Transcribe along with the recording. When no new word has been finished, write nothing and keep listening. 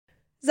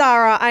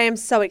Zara, I am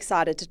so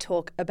excited to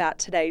talk about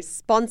today's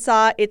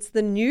sponsor. It's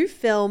the new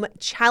film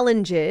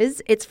Challenges.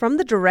 It's from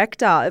the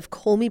director of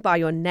Call Me By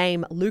Your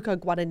Name, Luca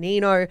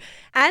Guadagnino,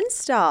 and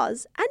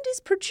stars and is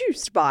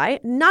produced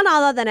by none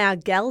other than our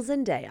gal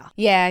Zendaya.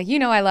 Yeah, you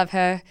know I love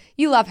her.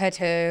 You love her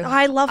too.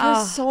 I love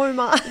her so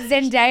much.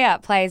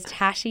 Zendaya plays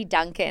Tashi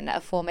Duncan,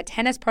 a former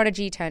tennis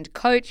prodigy turned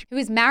coach who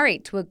is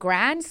married to a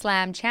Grand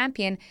Slam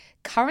champion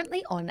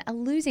currently on a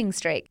losing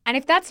streak. And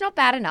if that's not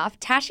bad enough,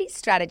 Tashi's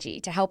strategy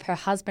to help her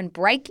husband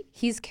break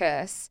his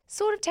curse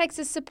sort of takes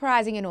a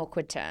surprising and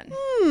awkward turn.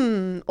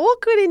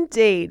 Awkward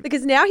indeed,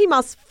 because now he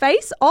must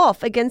face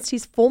off against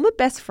his former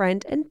best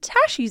friend and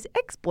Tashi's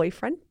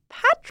ex-boyfriend,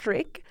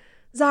 Patrick.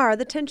 Zara,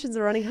 the tensions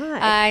are running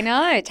high. I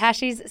know.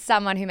 Tashi's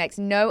someone who makes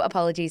no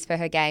apologies for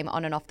her game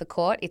on and off the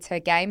court. It's her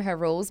game, her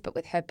rules, but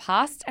with her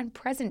past and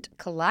present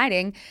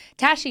colliding,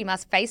 Tashi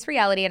must face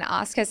reality and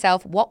ask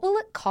herself, what will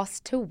it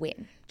cost to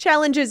win?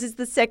 Challenges is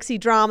the sexy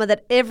drama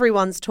that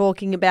everyone's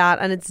talking about,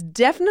 and it's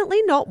definitely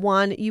not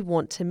one you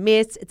want to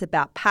miss. It's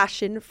about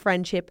passion,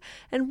 friendship,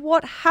 and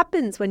what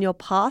happens when your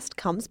past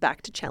comes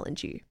back to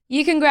challenge you.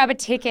 You can grab a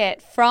ticket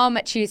from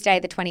Tuesday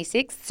the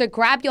 26th, so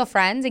grab your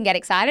friends and get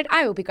excited.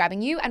 I will be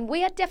grabbing you, and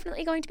we are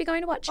definitely going to be going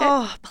to watch it.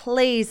 Oh,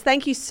 please.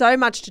 Thank you so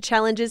much to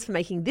Challenges for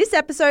making this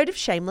episode of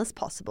Shameless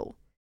possible.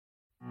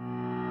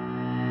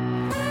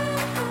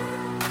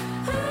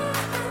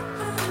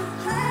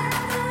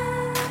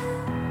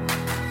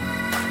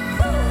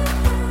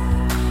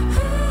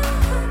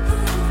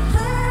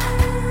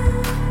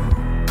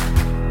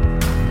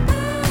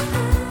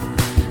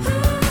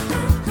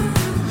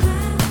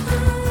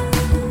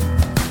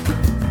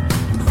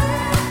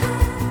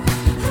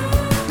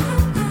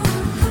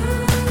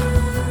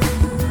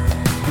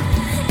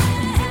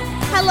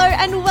 Hello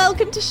and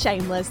welcome to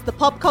Shameless, the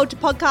pop culture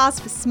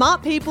podcast for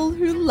smart people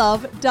who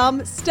love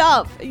dumb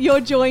stuff. You're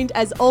joined,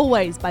 as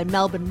always, by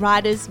Melbourne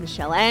writers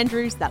Michelle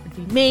Andrews, that would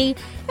be me,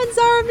 and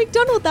Zara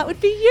McDonald, that would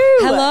be you.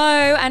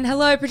 Hello, and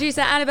hello,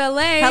 producer Annabelle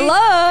Lee.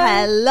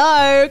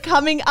 Hello.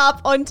 Coming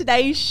up on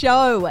today's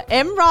show,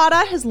 M.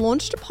 Rada has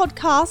launched a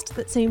podcast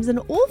that seems an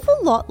awful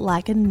lot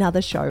like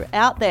another show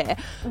out there.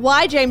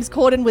 Why James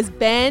Corden was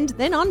banned,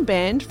 then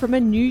unbanned from a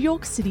New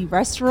York City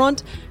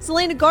restaurant.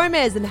 Selena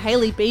Gomez and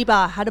Hailey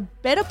Bieber had a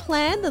better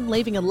plan than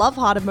leaving a love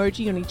heart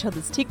emoji on each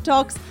other's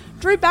TikToks.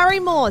 Drew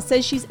Barrymore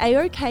says she's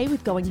A-OK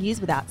with going years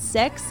without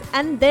sex.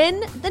 And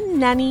then the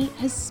nanny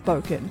has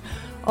spoken.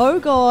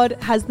 Oh God,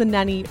 has the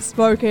nanny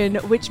spoken,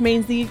 which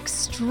means the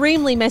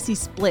extremely messy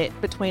split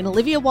between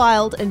Olivia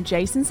Wilde and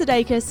Jason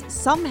Sudeikis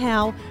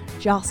somehow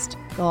just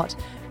got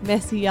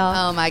messier.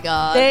 Oh my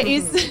God. There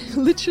is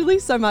literally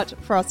so much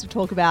for us to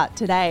talk about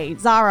today.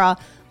 Zara,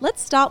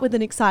 let's start with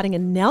an exciting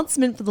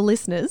announcement for the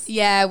listeners.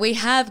 Yeah, we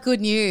have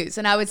good news.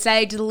 And I would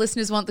say, do the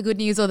listeners want the good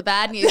news or the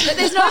bad news? But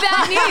there's no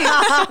bad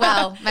news.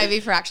 Well, maybe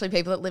for actually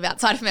people that live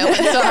outside of Melbourne,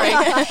 sorry.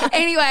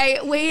 Anyway,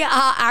 we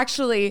are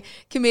actually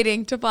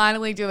committing to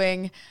finally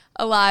doing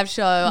a live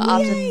show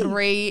after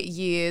 3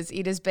 years.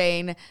 It has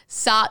been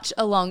such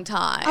a long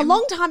time. A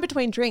long time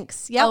between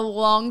drinks. Yep. A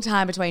long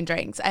time between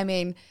drinks. I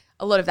mean,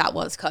 a lot of that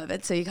was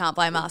COVID, so you can't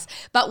blame us.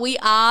 But we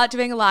are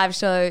doing a live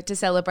show to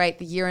celebrate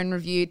the year in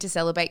review, to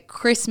celebrate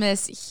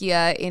Christmas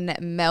here in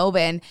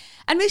Melbourne.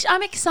 And Mish,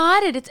 I'm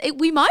excited.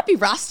 We might be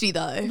rusty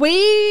though.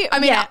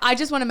 I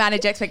just want to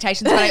manage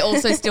expectations, but I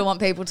also still want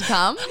people to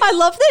come. I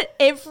love that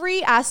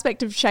every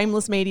aspect of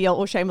Shameless media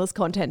or Shameless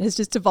content has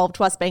just evolved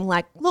to us being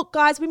like, look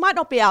guys, we might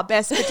not be our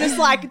best,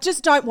 but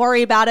just don't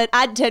worry about it.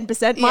 Add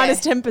 10%, minus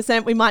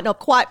 10%. We might not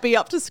quite be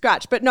up to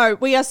scratch. But no,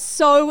 we are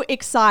so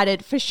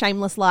excited for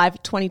Shameless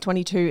Live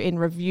 2022 in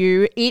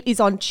review. It is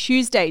on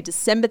Tuesday,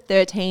 December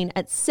 13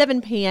 at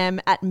 7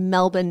 p.m. at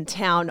Melbourne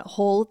Town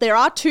Hall. There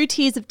are 2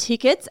 tiers of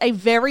tickets. A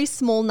very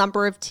small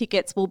number of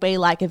tickets will be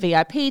like a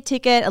VIP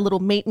ticket, a little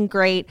meet and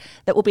greet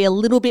that will be a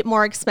little bit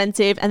more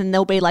expensive, and then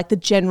there'll be like the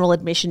general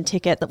admission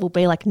ticket that will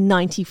be like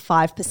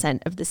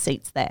 95% of the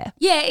seats there.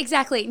 Yeah,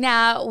 exactly.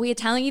 Now, we are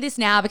telling you this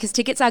now because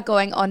tickets are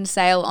going on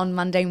sale on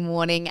Monday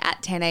morning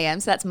at 10 a.m.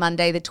 So that's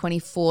Monday the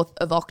 24th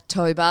of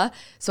October.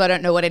 So I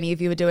don't know what any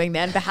of you are doing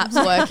then, perhaps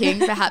working,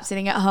 perhaps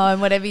sitting at home,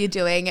 whatever you're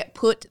doing,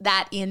 put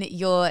that in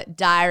your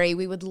diary.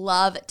 We would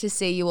love to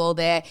see you all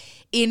there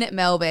in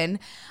Melbourne.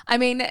 I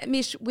mean,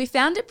 Mish, we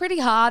found it pretty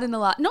hard in the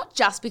last, not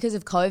just because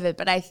of COVID,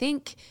 but I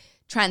think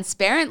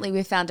transparently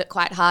we found it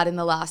quite hard in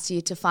the last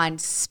year to find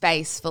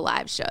space for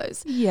live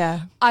shows.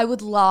 Yeah. I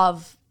would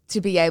love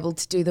to be able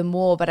to do them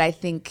more, but I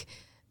think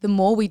the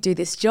more we do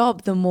this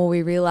job, the more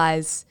we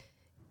realize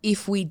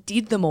if we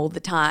did them all the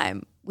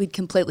time, we'd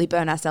completely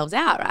burn ourselves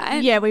out,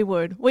 right? Yeah, we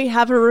would. We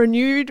have a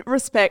renewed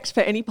respect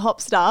for any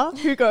pop star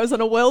who goes on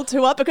a world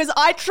tour because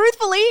I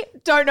truthfully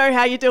don't know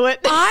how you do it.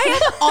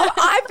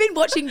 I've been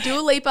watching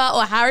Dua Lipa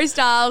or Harry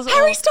Styles.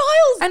 Harry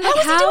Styles! And how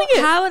is he doing it?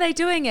 How are they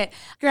doing it?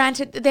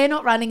 Granted, they're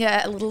not running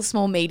a little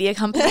small media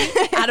company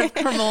out of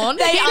Cremorne.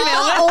 They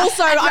are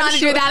also trying to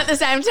do that at the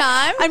same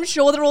time. I'm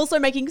sure they're also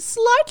making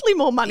slightly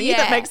more money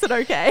that makes it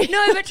okay.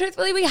 No, but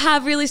truthfully, we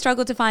have really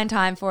struggled to find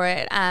time for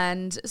it.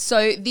 And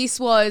so this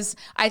was,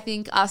 I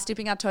think, us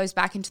dipping our toes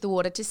back into the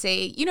water to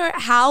see, you know,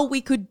 how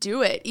we could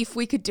do it, if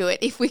we could do it,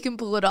 if we can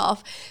pull it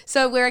off.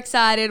 So we're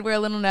excited. We're a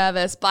little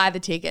nervous. Buy the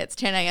tickets,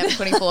 10 a.m.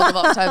 24th of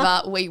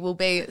October. We will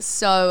be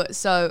so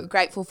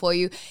grateful for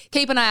you.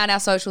 Keep an eye on our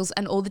socials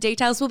and all the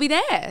details will be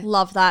there.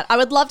 Love that. I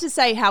would love to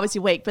say how was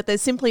your week, but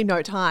there's simply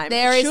no time.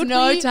 There is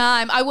no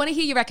time. I want to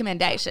hear your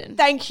recommendation.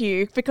 Thank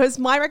you, because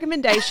my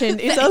recommendation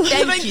is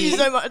Thank you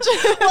so much.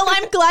 Well,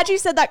 I'm glad you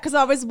said that because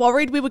I was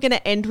worried we were going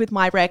to end with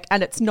my rec,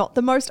 and it's not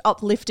the most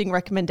uplifting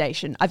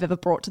recommendation I've ever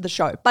brought to the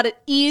show, but it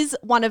is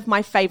one of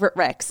my favourite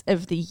recs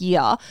of the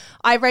year.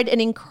 I read an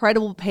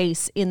incredible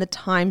piece in the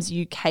Times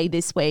UK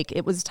this week.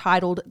 It was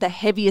titled "The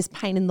Heaviest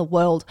Pain in the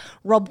World,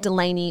 Rob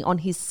Delaney on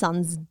his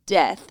son's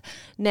death."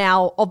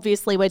 Now,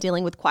 obviously, we're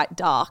dealing with quite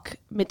dark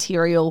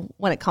material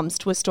when it comes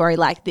to a story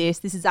like this.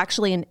 This is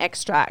actually an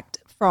extract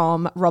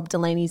from Rob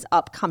Delaney's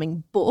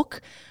upcoming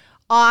book.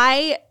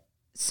 I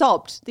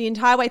sobbed the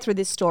entire way through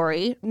this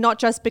story, not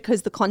just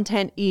because the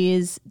content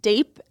is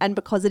deep and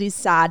because it is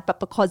sad, but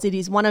because it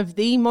is one of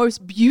the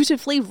most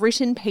beautifully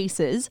written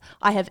pieces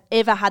I have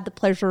ever had the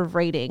pleasure of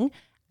reading.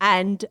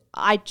 And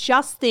I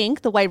just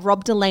think the way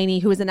Rob Delaney,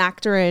 who is an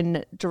actor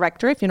and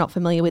director, if you're not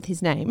familiar with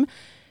his name,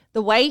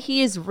 the way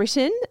he has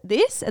written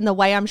this and the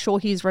way I'm sure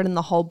he's written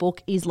the whole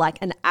book is like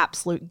an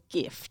absolute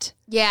gift.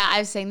 Yeah,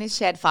 I've seen this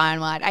shared far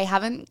and wide. I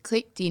haven't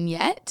clicked in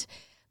yet,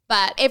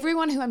 but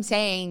everyone who I'm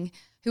saying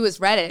who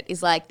has read it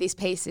is like, this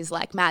piece is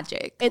like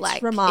magic. It's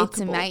like, remarkable. It's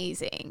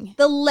amazing.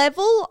 The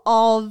level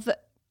of,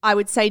 I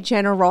would say,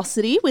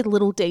 generosity with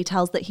little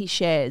details that he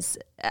shares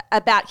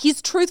about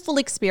his truthful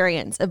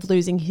experience of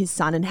losing his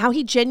son and how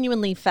he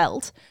genuinely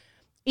felt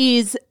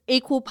is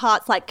equal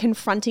parts like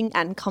confronting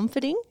and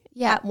comforting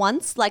at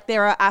once. Like,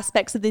 there are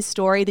aspects of this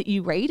story that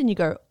you read and you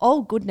go,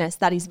 oh goodness,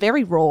 that is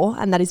very raw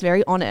and that is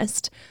very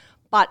honest.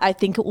 But I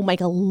think it will make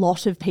a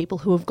lot of people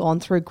who have gone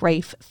through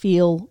grief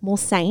feel more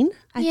sane,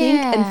 I think,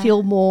 and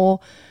feel more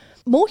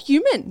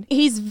human.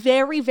 He's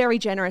very, very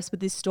generous with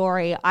this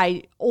story.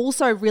 I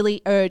also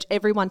really urge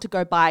everyone to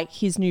go buy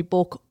his new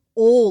book.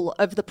 All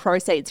of the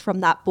proceeds from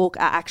that book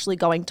are actually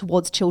going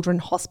towards children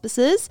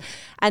hospices.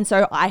 And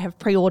so I have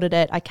pre-ordered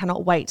it. I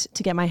cannot wait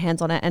to get my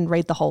hands on it and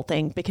read the whole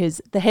thing,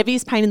 because The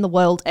Heaviest Pain in the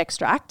World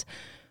extract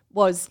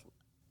was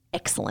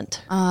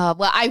excellent.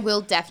 Well, I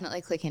will definitely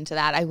click into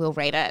that. I will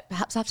read it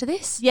perhaps after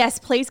this. Yes,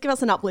 please give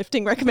us an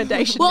uplifting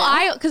recommendation.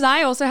 Well, because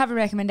I also have a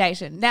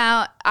recommendation.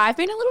 Now, I've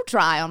been a little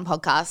dry on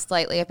podcasts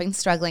lately. I've been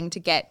struggling to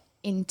get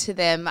into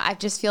them. I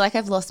just feel like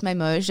I've lost my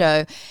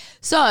mojo.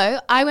 So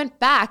I went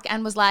back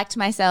and was like to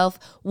myself,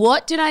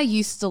 what did I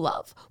used to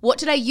love? What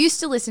did I used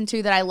to listen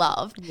to that I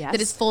loved that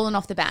has fallen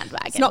off the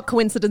bandwagon? It's not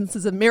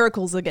Coincidences and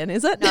Miracles again,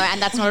 is it? No, and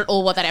that's not at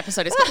all what that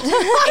episode is called.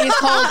 It is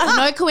called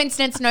No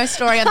Coincidence, No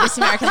Story on This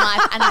American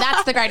Life, and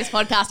that's the greatest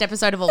podcast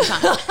episode of all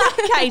time.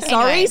 Okay,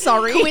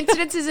 sorry.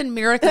 Coincidences and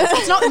miracles.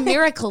 It's not a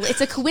miracle,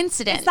 it's a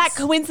coincidence. It's that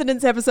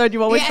coincidence episode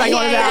you always bang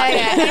on about.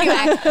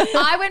 Anyway,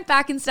 I went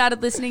back and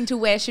started listening to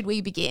Where Should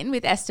We Begin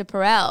with Esther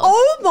Perel.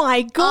 Oh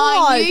my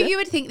God. I knew you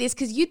would think this,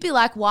 because you'd be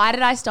like, why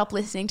did I stop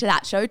listening to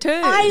that show too?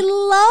 I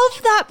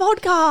love that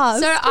podcast.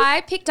 So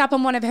I picked up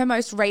on one of her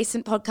most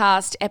recent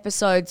podcast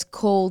episodes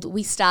called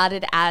We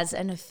Started as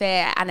an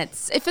Affair. And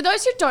it's, for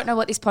those who don't know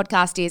what this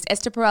podcast is,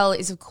 Esther Perel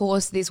is, of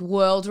course, this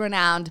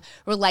world-renowned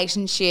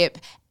relationship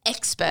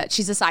expert.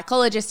 She's a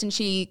psychologist and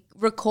she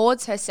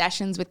records her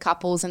sessions with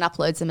couples and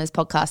uploads them as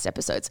podcast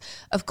episodes,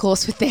 of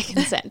course, with their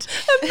consent.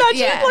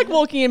 Imagine like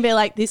walking in and be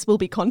like, this will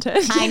be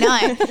content. I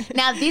know.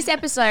 Now, this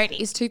episode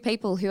is two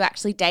people who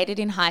actually dated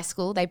in high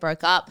school. They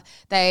broke up.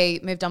 They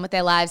moved on with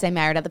their lives. They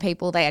married other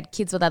people. They had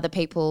kids with other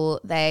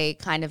people. They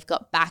kind of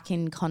got back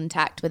in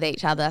contact with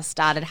each other,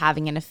 started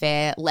having an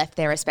affair, left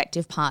their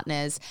respective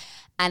partners,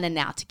 and are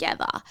now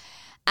together.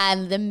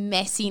 And the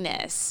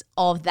messiness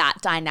of that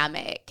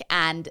dynamic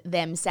and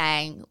them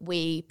saying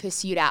we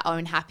pursued our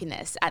own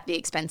happiness at the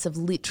expense of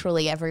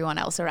literally everyone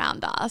else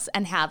around us,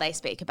 and how they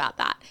speak about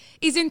that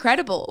is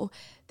incredible.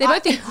 They're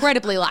both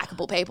incredibly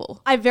likable people.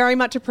 I very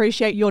much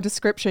appreciate your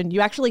description.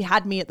 You actually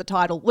had me at the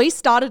title. We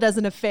started as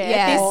an affair.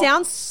 Yeah. This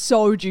sounds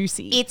so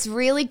juicy. It's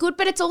really good,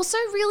 but it's also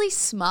really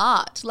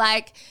smart.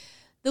 Like,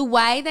 the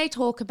way they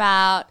talk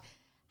about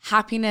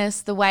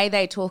happiness, the way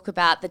they talk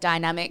about the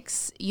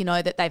dynamics, you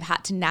know, that they've had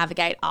to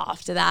navigate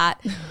after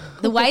that.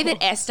 The way that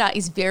Esther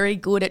is very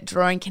good at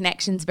drawing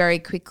connections very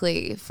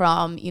quickly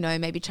from, you know,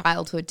 maybe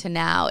childhood to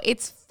now.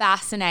 It's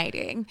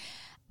fascinating.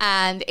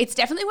 And it's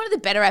definitely one of the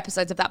better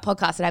episodes of that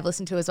podcast that I've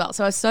listened to as well.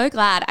 So I was so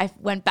glad I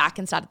went back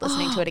and started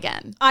listening to it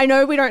again. I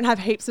know we don't have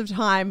heaps of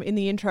time in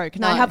the intro.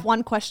 Can I have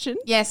one question?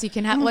 Yes, you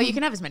can have. Well, you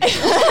can have as many as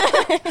you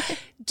want.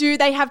 Do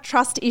they have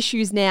trust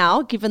issues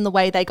now, given the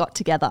way they got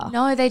together?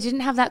 No, they didn't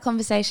have that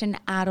conversation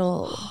at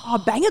all.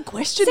 Oh, banger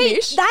question,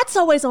 Mish. That's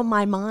always on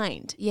my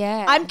mind.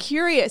 Yeah. I'm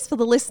curious for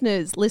the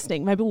listeners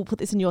listening. Maybe we'll put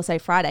this in Your Say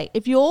Friday.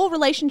 If your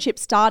relationship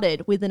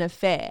started with an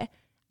affair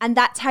and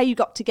that's how you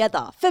got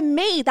together, for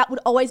me, that would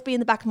always be in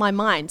the back of my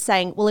mind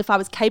saying, well, if I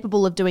was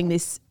capable of doing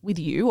this with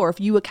you, or if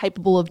you were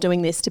capable of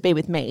doing this to be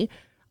with me,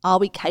 are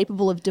we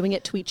capable of doing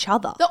it to each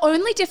other? The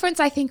only difference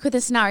I think with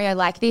a scenario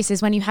like this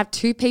is when you have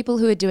two people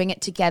who are doing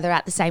it together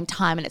at the same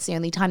time and it's the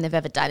only time they've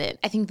ever done it.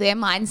 I think their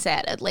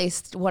mindset, at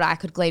least what I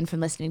could glean from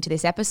listening to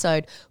this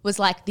episode, was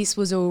like this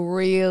was a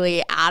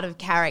really out of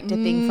character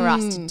thing for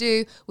us to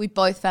do. We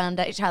both found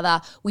each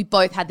other. We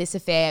both had this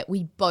affair.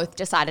 We both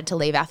decided to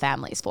leave our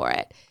families for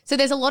it. So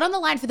there's a lot on the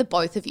line for the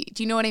both of you.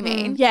 Do you know what I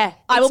mean? Yeah,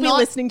 I will be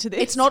listening to this.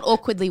 It's not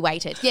awkwardly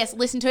weighted. Yes,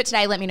 listen to it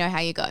today. Let me know how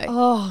you go.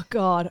 Oh,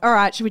 God. All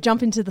right, should we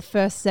jump into the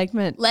first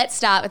segment? Let's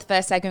start with the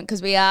first segment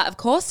because we are, of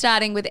course,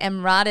 starting with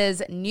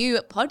Emrata's new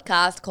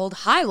podcast called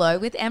High Low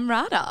with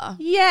Emrata.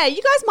 Yeah,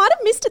 you guys might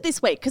have missed it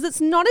this week because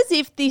it's not as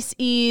if this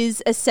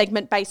is a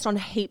segment based on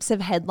heaps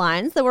of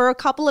headlines. There were a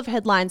couple of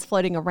headlines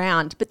floating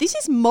around, but this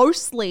is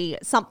mostly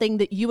something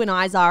that you and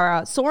I,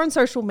 Zara, saw on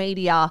social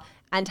media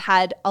and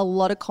had a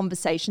lot of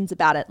conversations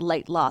about it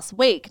late last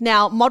week.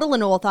 Now, model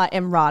and author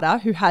Emrata,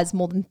 who has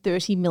more than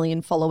 30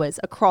 million followers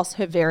across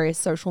her various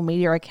social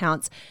media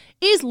accounts,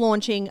 is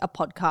launching a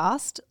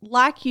podcast.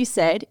 Like you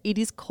said, it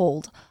is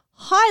called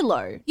High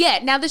Low. Yeah,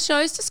 now the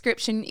show's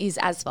description is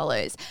as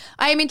follows.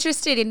 I am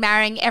interested in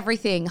marrying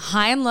everything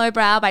high and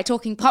lowbrow by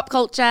talking pop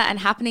culture and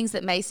happenings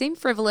that may seem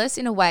frivolous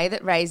in a way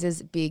that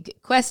raises big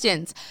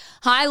questions.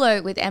 High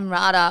Low with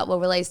Emrata will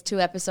release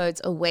 2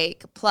 episodes a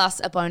week,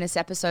 plus a bonus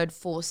episode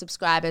for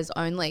subscribers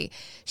only.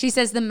 She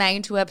says the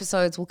main 2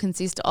 episodes will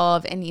consist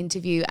of an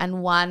interview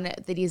and one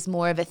that is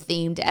more of a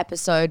themed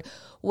episode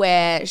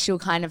where she'll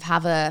kind of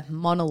have a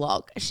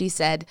monologue, she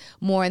said,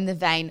 more in the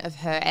vein of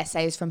her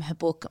essays from her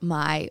book,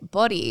 My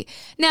Body.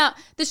 Now,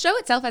 the show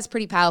itself has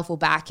pretty powerful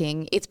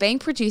backing. It's being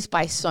produced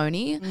by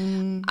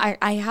Sony.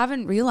 I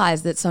haven't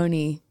realized that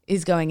Sony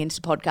is going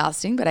into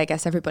podcasting, but I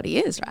guess everybody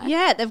is, right?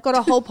 Yeah, they've got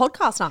a whole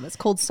podcast arm. It's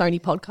called Sony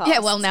Podcast. Yeah,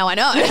 well, now I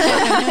know.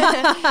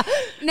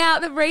 Now,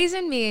 the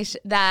reason, Mish,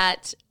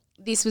 that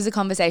this was a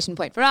conversation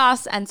point for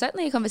us and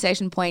certainly a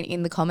conversation point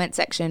in the comment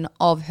section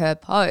of her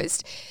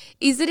post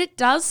is that it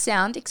does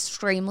sound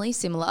extremely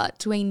similar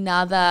to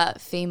another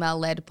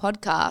female-led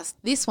podcast,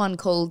 this one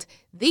called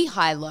The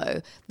High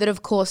Low, that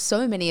of course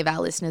so many of our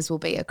listeners will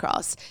be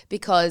across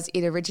because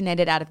it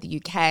originated out of the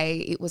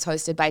UK. It was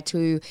hosted by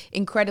 2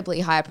 incredibly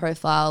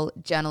high-profile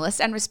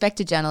journalists and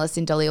respected journalists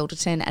in Dolly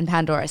Alderton and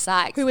Pandora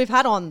Sykes. Who we've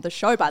had on the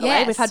show, by the way.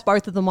 Yes. We've had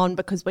both of them on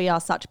because we are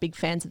such big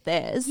fans of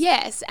theirs.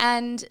 Yes,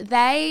 and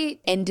they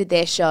ended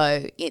their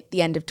show at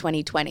the end of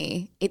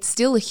 2020. It's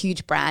still a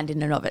huge brand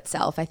in and of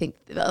itself. I think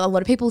a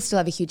lot of people still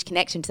have a huge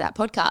connection to that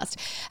podcast.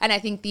 And I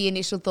think the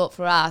initial thought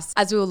for us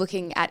as we were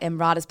looking at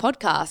Emrata's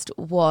podcast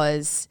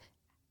was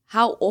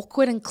how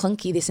awkward and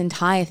clunky this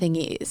entire thing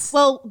is.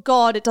 Well,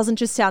 God, it doesn't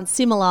just sound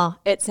similar,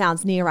 it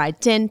sounds near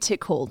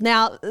identical.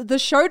 Now, the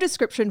show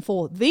description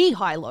for The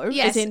High Low,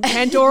 as in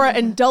Pandora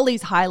and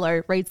Dolly's High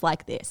Low, reads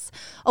like this.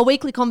 A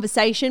weekly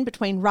conversation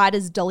between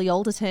writers Dolly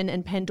Alderton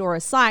and Pandora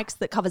Sykes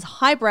that covers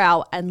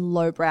highbrow and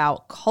lowbrow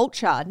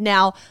culture.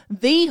 Now,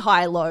 The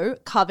High Low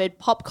covered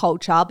pop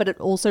culture, but it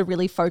also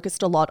really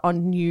focused a lot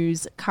on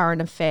news,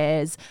 current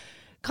affairs,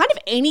 kind of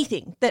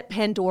anything that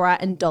Pandora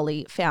and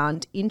Dolly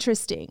found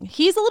interesting.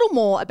 Here's a little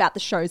more about the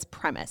show's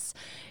premise.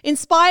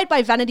 Inspired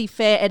by Vanity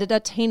Fair editor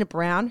Tina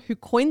Brown, who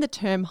coined the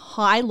term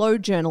high-low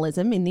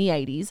journalism in the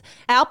 80s,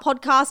 our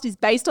podcast is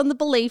based on the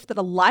belief that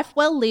a life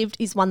well lived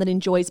is one that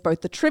enjoys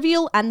both the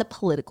trivial and the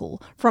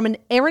political, from an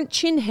errant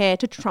chin hair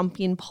to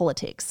Trumpian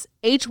politics.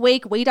 Each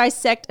week, we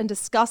dissect and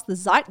discuss the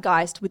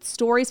zeitgeist with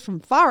stories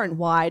from far and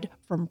wide,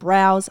 from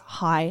brows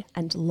high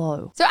and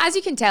low. So as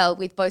you can tell,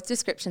 with both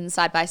descriptions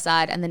side by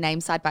side and the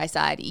name side by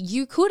side,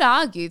 you could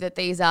argue that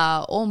these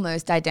are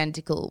almost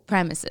identical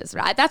premises,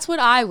 right? That's what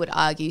I would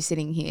argue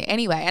sitting here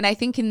anyway. And I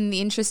think in the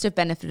interest of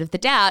benefit of the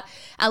doubt,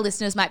 our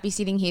listeners might be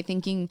sitting here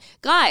thinking,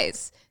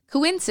 guys,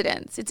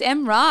 coincidence. It's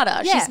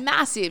Emrata. Yeah. She's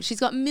massive. She's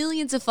got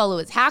millions of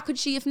followers. How could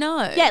she have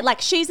known? Yeah,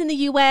 like she's in the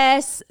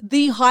US,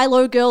 the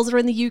high-low girls are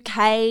in the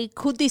UK.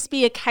 Could this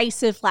be a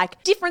case of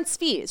like different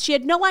spheres? She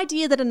had no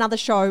idea that another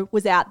show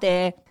was out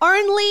there.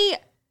 Only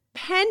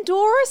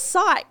Pandora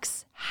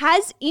Sykes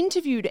has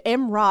interviewed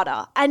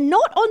Emrata, and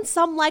not on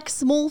some like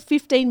small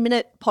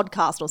 15-minute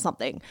podcast or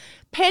something.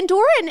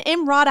 Pandora and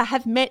Emrata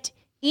have met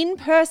in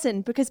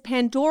person because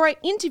Pandora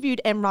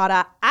interviewed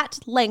Emrata at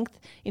length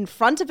in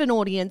front of an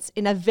audience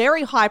in a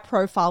very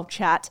high-profile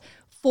chat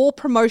for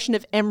promotion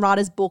of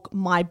Emrata's book,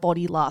 My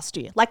Body, last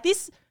year. Like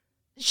this,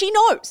 she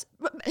knows.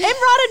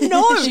 Emrata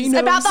knows,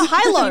 about the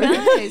high-low.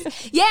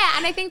 Yeah,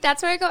 and I think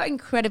that's where it got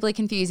incredibly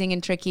confusing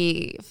and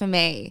tricky for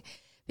me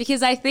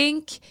because I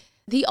think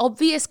the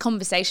obvious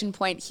conversation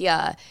point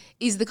here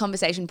is the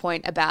conversation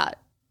point about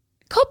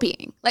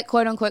copying, like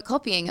quote unquote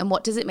copying, and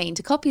what does it mean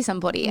to copy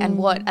somebody and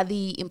what are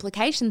the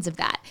implications of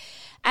that?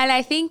 And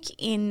I think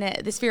in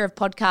the sphere of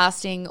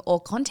podcasting or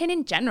content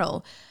in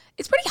general,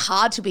 it's pretty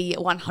hard to be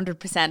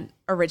 100%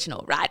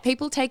 original, right?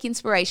 People take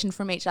inspiration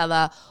from each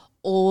other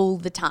all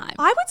the time.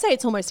 I would say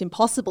it's almost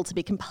impossible to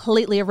be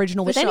completely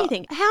original with sure.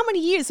 anything. How many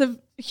years have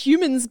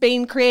humans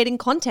been creating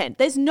content?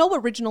 There's no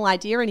original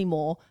idea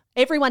anymore.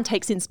 Everyone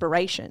takes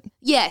inspiration.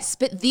 Yes,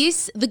 but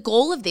the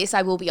goal of this,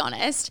 I will be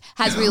honest,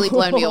 has really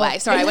blown me away.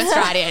 Sorry, I went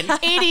straight in.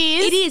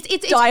 It is.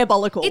 It's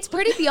diabolical. It's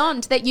pretty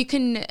beyond that you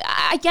can,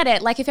 I get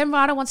it. Like if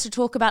Emrata wants to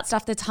talk about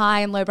stuff that's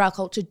high and lowbrow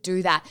culture,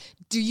 do that.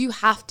 Do you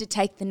have to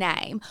take the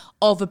name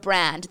of a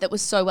brand that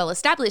was so well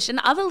established? And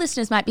other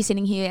listeners might be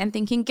sitting here and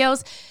thinking,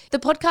 girls, the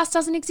podcast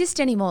doesn't exist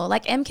anymore.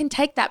 Like Em can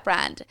take that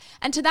brand.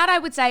 And to that, I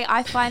would say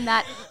I find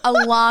that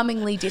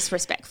alarmingly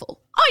disrespectful.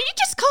 Oh, you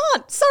just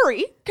can't.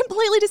 Sorry.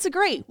 Completely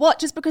disagree. What?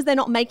 Just because they're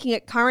not making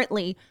it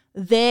currently,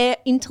 their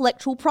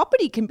intellectual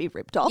property can be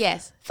ripped off?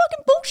 Yes.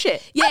 Fucking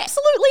bullshit. Yeah.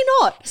 Absolutely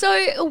not. So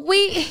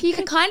you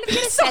can kind of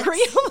get a sense. Sorry.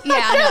 Yeah,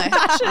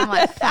 I know. I'm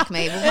like, fuck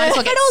me. We might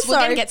as well we're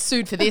going to get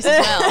sued for this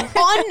as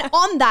well.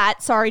 on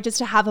that, sorry, just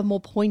to have a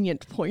more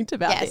poignant point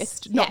about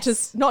this, not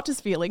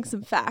just feeling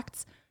some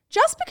facts.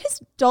 Just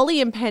because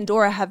Dolly and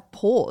Pandora have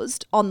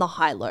paused on the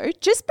high-low,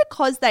 just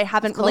because they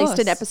haven't released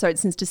an episode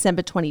since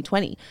December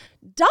 2020,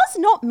 does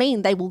not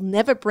mean they will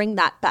never bring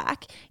that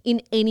back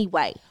in any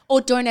way.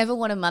 Or don't ever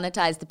want to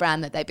monetize the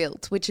brand that they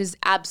built, which is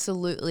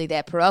absolutely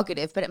their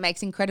prerogative, but it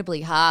makes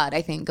incredibly hard,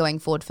 I think, going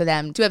forward for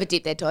them to ever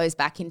dip their toes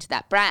back into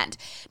that brand.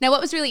 Now, what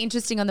was really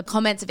interesting on the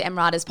comments of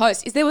Emrata's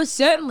post is there were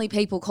certainly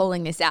people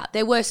calling this out.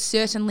 There were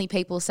certainly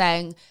people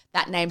saying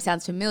that name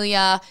sounds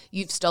familiar,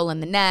 you've stolen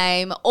the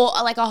name, or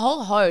like a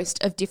whole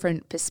host of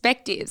different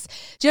perspectives.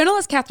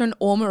 Journalist Catherine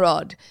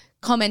Ormerod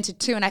commented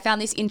too, and I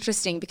found this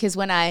interesting because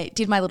when I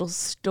did my little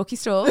stalky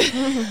stalk,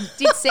 it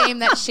did seem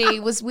that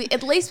she was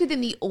at least within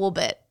the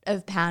orbit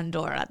of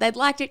Pandora. They'd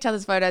liked each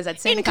other's photos. I'd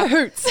seen in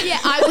cahoots. Yeah,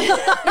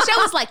 Michelle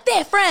was like,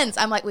 they're friends.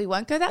 I'm like, we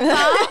won't go that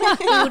far.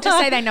 We will just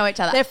say they know each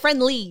other. They're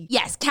friendly.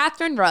 Yes,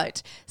 Catherine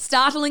wrote,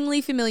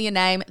 startlingly familiar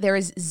name. There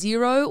is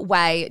zero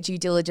way due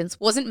diligence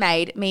wasn't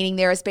made, meaning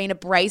there has been a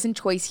brazen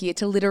choice here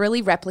to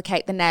literally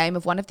replicate the name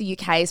of one of the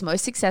UK's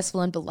most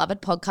successful and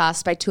beloved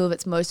podcasts by two of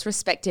its most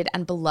respected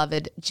and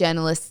beloved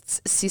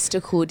journalists.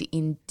 Sisterhood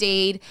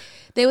indeed.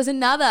 There was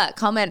another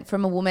comment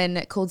from a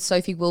woman called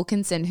Sophie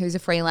Wilkinson, who's a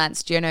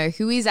freelance journo,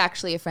 who is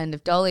actually a friend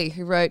of Dolly,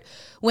 who wrote,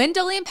 when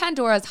Dolly and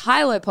Pandora's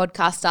High-Low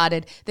podcast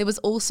started, there was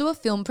also a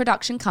film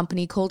production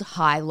company called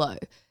High-Low.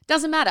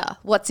 Doesn't matter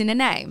what's in a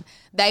name.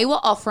 They were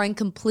offering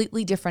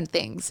completely different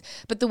things.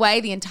 But the way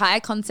the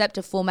entire concept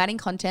of formatting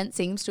content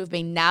seems to have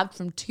been nabbed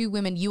from two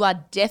women you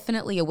are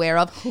definitely aware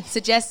of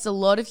suggests a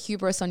lot of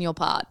hubris on your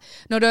part.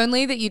 Not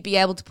only that you'd be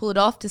able to pull it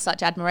off to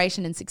such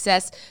admiration and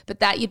success, but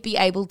that you'd be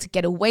able to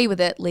get away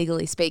with it,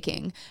 legally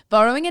speaking.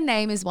 Borrowing a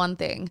name is one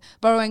thing.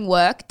 Borrowing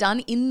work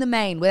done in the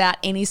main without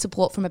any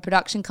support from a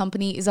production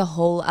company is a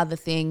whole other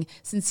thing.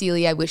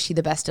 Sincerely, I wish you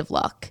the best of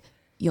luck.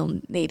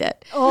 You'll need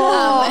it.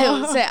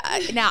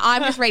 Now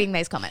I'm just reading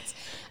these comments.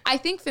 I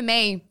think for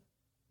me,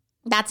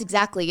 that's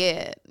exactly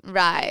it,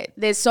 right?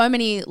 There's so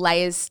many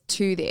layers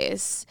to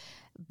this,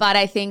 but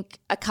I think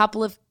a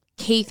couple of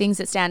key things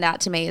that stand out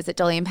to me is that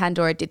Dolly and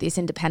Pandora did this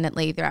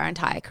independently their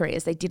entire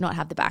careers. They did not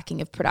have the backing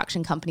of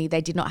production company.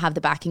 They did not have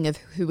the backing of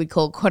who we'd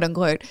call quote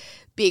unquote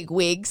big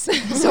wigs.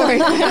 Sorry.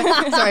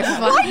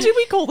 Why do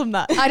we call them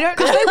that? I don't know.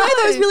 Because they wear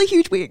those really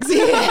huge wigs.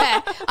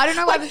 Yeah. I don't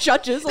know why. Like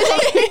judges. They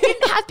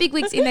didn't have big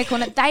wigs in their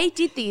corner. They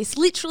did this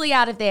literally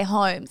out of their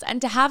homes. And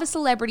to have a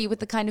celebrity with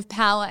the kind of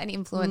power and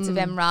influence of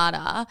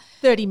Emrata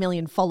 30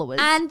 million followers.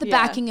 and the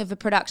backing of a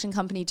production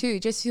company too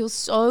just feels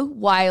so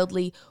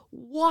wildly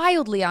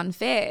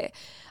unfair.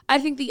 I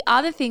think the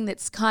other thing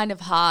that's kind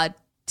of hard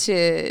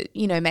to,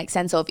 make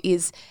sense of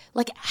is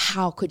like,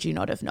 how could you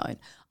not have known?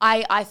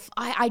 I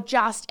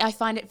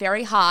find it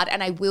very hard,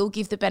 and I will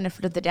give the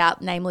benefit of the doubt,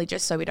 namely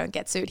just so we don't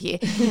get sued here,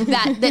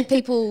 that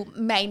people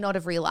may not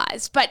have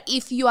realized. But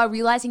if you are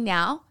realizing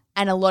now,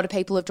 and a lot of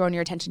people have drawn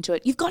your attention to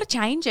it, you've got to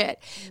change it.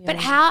 Yeah. But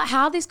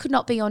how this could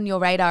not be on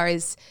your radar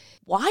is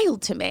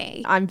wild to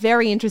me. I'm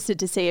very interested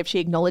to see if she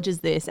acknowledges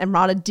this.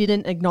 Emrata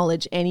didn't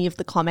acknowledge any of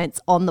the comments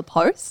on the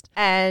post.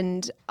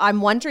 And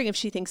I'm wondering if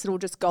she thinks it'll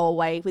just go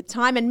away with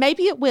time. And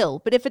maybe it will.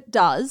 But if it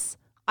does,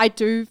 I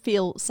do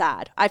feel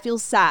sad. I feel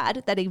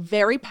sad that a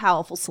very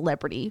powerful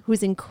celebrity who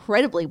is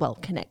incredibly well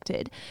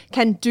connected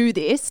can do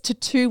this to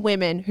two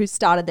women who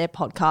started their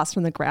podcast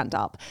from the ground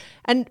up.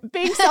 And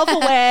being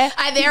self-aware.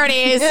 There it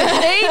is.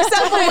 Being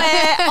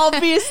self-aware,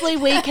 obviously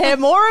we care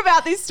more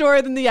about this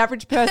story than the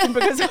average person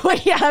because we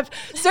have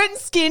certain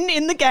skin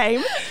in the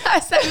game.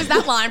 So it was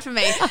that line for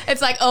me.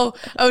 It's like, oh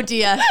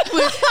dear.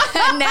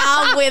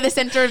 Now we're the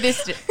center of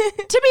this.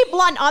 To be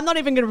blunt, I'm not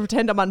even going to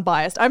pretend I'm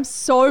unbiased. I'm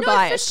so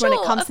biased when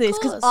it comes to this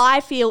because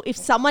I feel if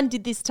someone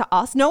did this to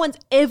us, no one's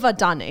ever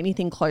done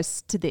anything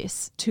close to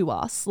this to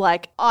us.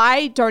 Like,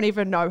 I don't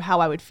even know how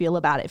I would feel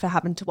about it if it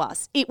happened to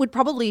us. It would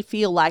probably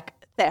feel like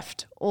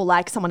theft or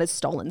like someone has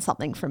stolen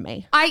something from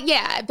me.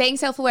 Being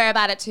self-aware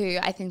about it too,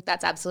 I think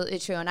that's absolutely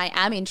true. And I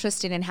am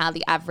interested in how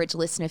the average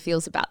listener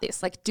feels about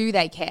this. Like, do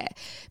they care?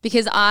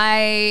 Because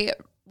I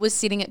was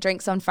sitting at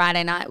drinks on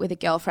Friday night with a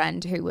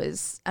girlfriend who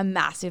was a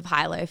massive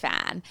High-Low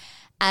fan.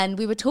 and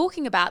we were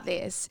talking about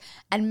this,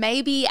 and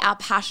maybe our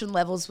passion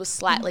levels were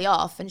slightly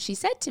off. And she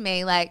said to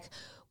me, like,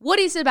 what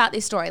is it about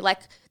this story? Like,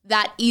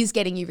 that is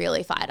getting you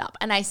really fired up.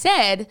 And I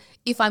said,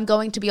 if I'm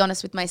going to be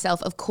honest with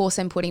myself, of course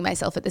I'm putting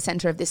myself at the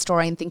center of this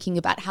story and thinking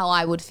about how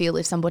I would feel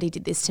if somebody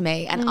did this to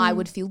me, and I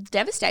would feel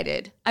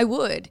devastated. I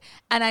would.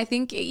 And I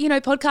think, you know,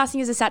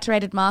 podcasting is a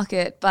saturated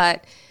market,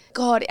 but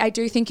God, I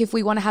do think if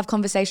we want to have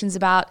conversations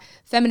about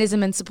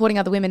feminism and supporting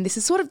other women, this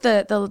is sort of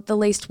the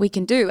least we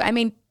can do. I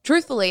mean,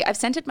 truthfully, I've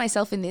centered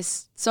myself in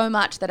this so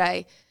much that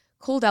I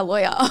called our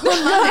lawyer on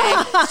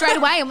Monday straight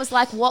away and was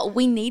like, what,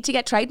 we need to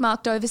get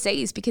trademarked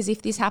overseas, because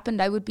if this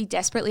happened, I would be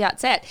desperately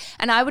upset.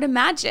 And I would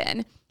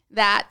imagine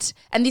that,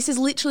 and this is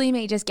literally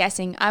me just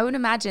guessing, I would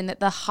imagine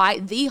that the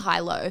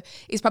high-low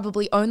is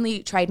probably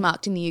only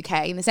trademarked in the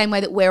UK in the same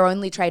way that we're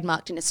only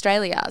trademarked in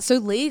Australia. So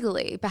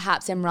legally,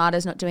 perhaps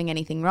Emrata's not doing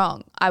anything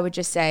wrong. I would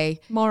just say,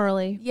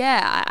 morally.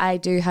 Yeah, I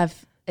do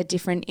have a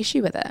different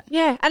issue with it.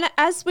 Yeah, and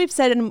as we've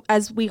said, and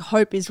as we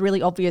hope is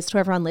really obvious to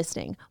everyone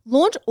listening,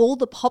 launch all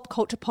the pop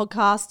culture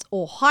podcasts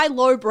or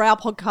high-low brow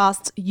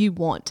podcasts you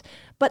want.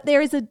 But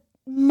there is a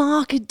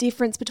marked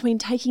difference between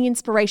taking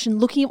inspiration,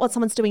 looking at what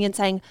someone's doing and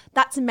saying,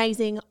 that's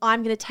amazing,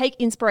 I'm going to take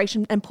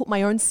inspiration and put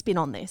my own spin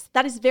on this.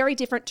 That is very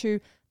different to,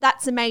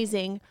 that's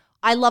amazing,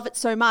 I love it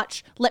so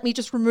much, let me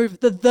just remove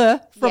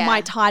the from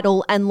my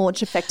title and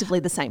launch effectively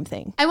the same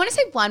thing. I want to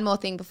say one more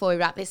thing before we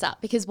wrap this up,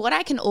 because what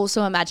I can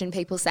also imagine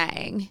people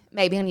saying,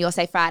 maybe on Your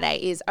Say Friday,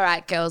 is, all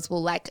right, girls,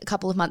 well, like a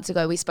couple of months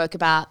ago we spoke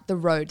about the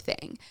Rode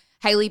thing.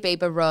 Hailey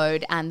Bieber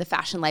Rode and the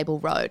fashion label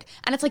Rode.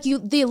 And it's like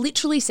they're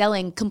literally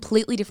selling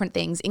completely different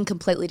things in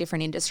completely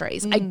different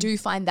industries. I do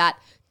find that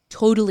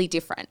totally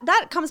different.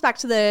 That comes back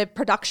to the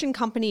production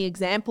company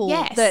example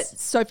that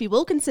Sophie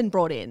Wilkinson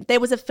brought in.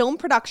 There was a film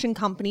production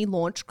company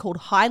launched called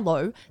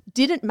High-Low.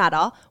 Didn't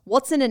matter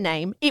what's in a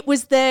name. It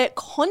was the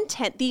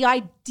content, the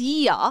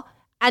idea,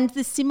 and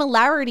the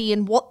similarity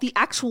in what the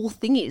actual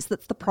thing is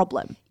that's the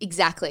problem.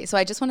 Exactly. So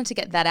I just wanted to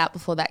get that out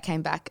before that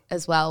came back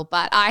as well.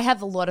 But I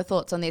have a lot of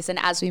thoughts on this. And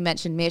as we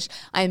mentioned, Mish,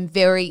 I am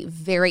very,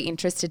 very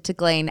interested to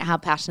glean how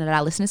passionate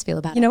our listeners feel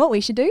about it. You know what we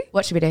should do?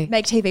 What should we do?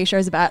 Make TV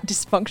shows about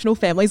dysfunctional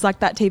families like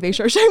that TV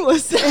show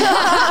Shameless.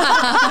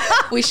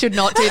 We should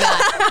not do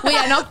that. We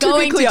are not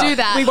going to do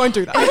that. We won't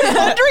do that. I was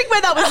wondering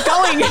where that was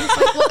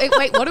going.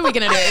 Wait, what are we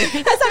going to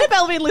do? Has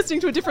Annabelle been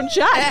listening to a different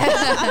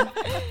chat?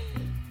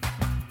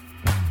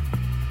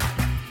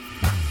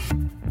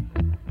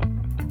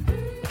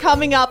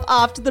 Coming up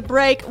after the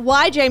break,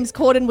 why James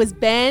Corden was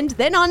banned,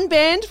 then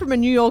unbanned from a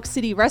New York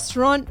City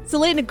restaurant.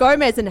 Selena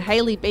Gomez and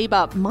Hailey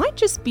Bieber might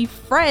just be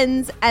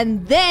friends.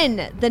 And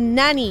then the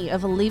nanny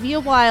of Olivia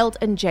Wilde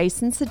and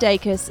Jason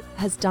Sudeikis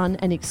has done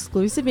an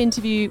exclusive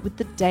interview with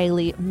the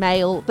Daily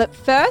Mail. But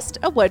first,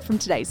 a word from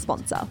today's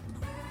sponsor.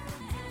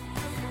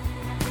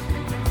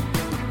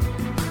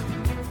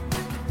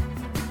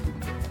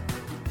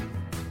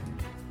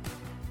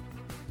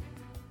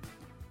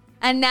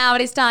 And now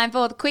it is time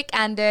for the quick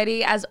and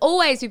dirty. As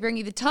always, we bring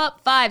you the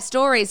top 5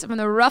 stories from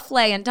the rough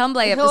lay and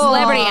tumble of the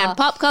celebrity and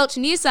pop culture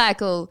news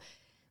cycle.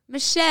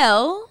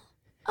 Michelle,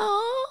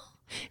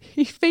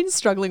 You've been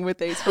struggling with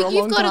these for a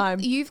long time.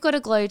 You've got a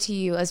glow to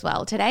you as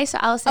well today. So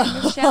I'll say,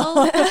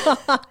 Michelle,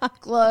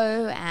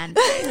 glow and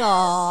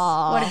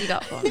what have you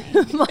got for me?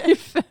 My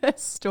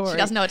first story. She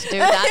doesn't know what to do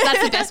with that.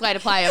 That's the best way to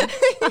play him.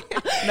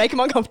 Make him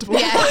uncomfortable.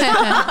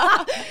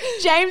 Yeah.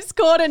 James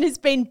Corden has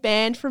been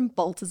banned from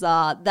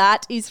Balthazar.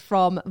 That is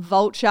from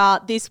Vulture.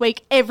 This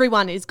week,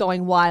 everyone is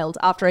going wild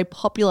after a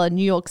popular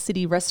New York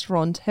City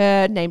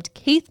restaurateur named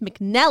Keith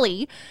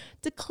McNally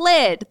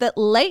declared that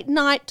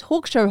late-night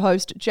talk show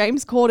host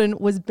James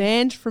Corden was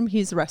banned from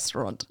his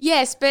restaurant.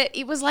 Yes, but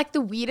it was like the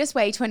weirdest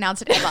way to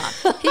announce it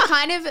ever.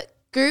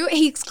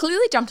 He's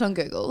clearly jumped on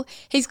Google.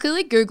 He's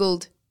clearly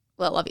Googled,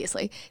 well,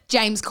 obviously,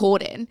 James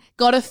Corden,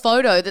 got a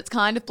photo that's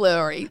kind of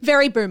blurry.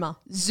 Very boomer.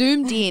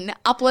 Zoomed in,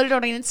 uploaded it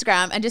on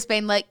Instagram and just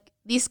been like,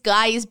 this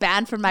guy is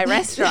banned from my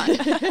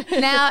restaurant.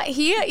 Now,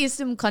 here is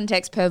some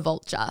context per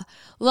Vulture.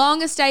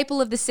 Long a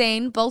staple of the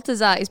scene,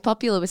 Balthazar is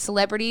popular with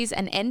celebrities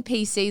and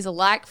NPCs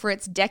alike for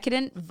its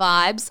decadent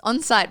vibes,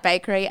 on-site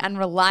bakery, and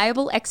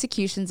reliable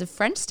executions of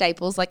French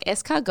staples like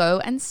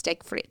escargot and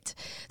steak frites.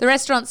 The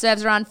restaurant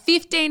serves around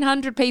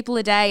 1,500 people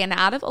a day, and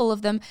out of all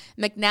of them,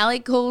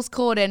 McNally calls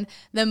Corden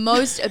the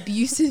most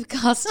abusive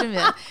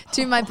customer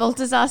to my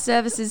Balthazar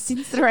services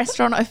since the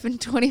restaurant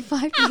opened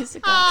 25 years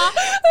ago.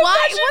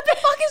 Why? What the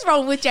fuck is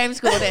wrong with James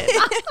Corden?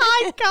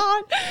 I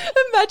can't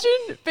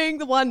imagine being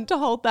the one to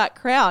hold that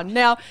crown.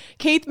 Now,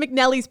 Keith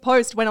McNally's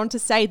post went on to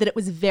say that it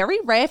was very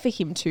rare for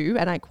him to,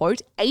 and I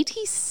quote,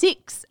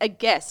 86 a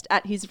guest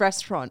at his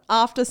restaurant.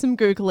 After some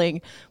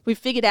Googling, we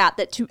figured out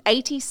that to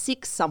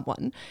 86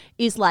 someone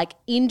is like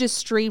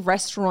industry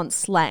restaurant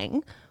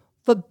slang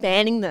for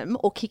banning them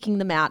or kicking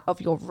them out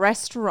of your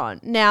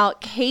restaurant. Now,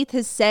 Keith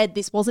has said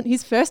this wasn't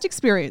his first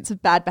experience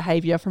of bad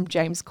behaviour from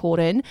James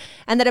Corden,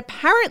 and that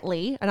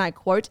apparently, and I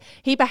quote,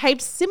 he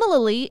behaved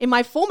similarly in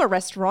my former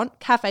restaurant,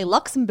 Cafe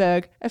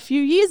Luxembourg, a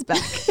few years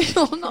back.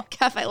 Oh, not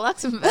Cafe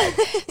Luxembourg.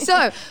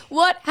 So,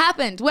 what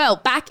happened? Well,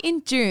 back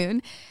in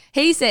June,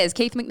 Keith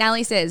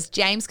McNally says,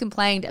 James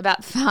complained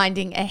about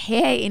finding a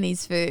hair in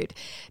his food.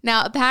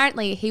 Now,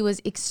 apparently he was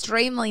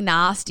extremely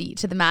nasty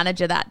to the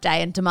manager that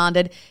day and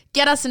demanded,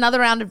 get us another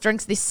round of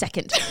drinks this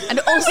second. And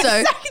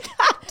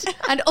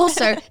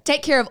also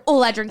take care of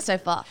all our drinks so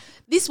far.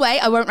 This way,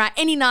 I won't write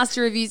any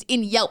nasty reviews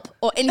in Yelp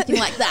or anything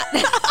like that.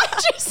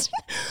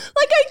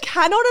 I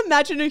cannot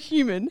imagine a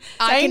human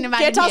saying,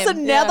 get us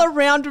another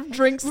round of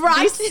drinks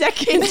this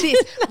second.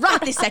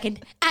 Right this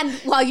second. And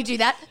while you do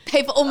that,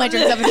 pay for all my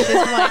drinks up until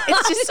this point.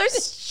 It's just so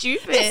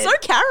stupid. It's so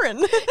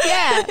Karen.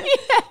 Yeah.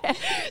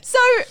 So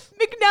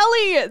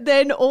McNally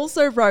then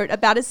also wrote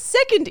about a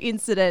second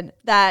incident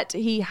that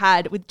he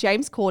had with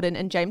James Corden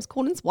and James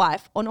Corden's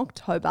wife on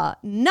October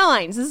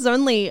 9. So this is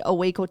only a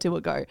week or two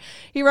ago.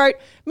 He wrote,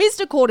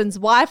 Mr. Corden's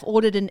wife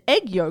ordered an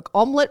egg yolk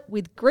omelette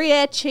with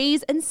Gruyere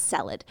cheese and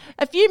salad.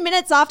 A few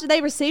minutes after they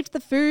received the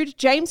food,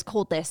 James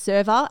called their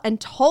server and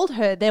told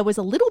her there was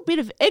a little bit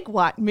of egg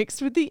white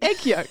mixed with the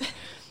egg yolk.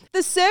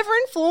 The server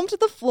informed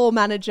the floor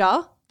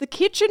manager. The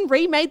kitchen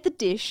remade the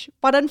dish,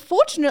 but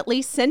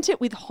unfortunately sent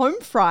it with home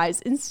fries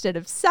instead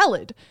of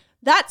salad.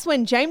 That's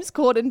when James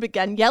Corden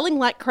began yelling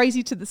like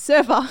crazy to the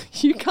server,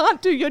 you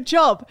can't do your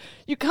job.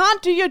 You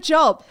can't do your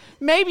job.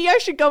 Maybe I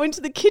should go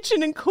into the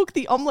kitchen and cook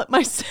the omelette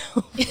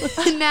myself.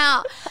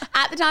 Now,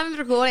 at the time of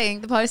recording,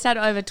 the post had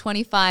over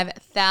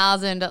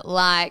 25,000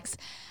 likes.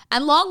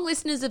 And long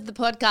listeners of the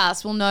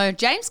podcast will know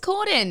James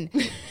Corden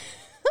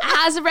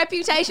has a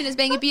reputation as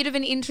being a bit of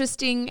an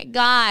interesting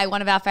guy.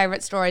 One of our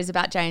favourite stories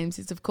about James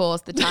is, of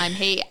course, the time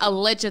he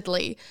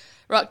allegedly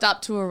rocked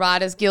up to a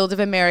Writers Guild of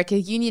America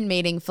union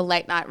meeting for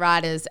late night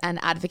writers and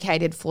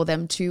advocated for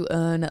them to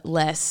earn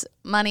less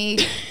money.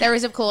 There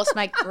is, of course,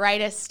 my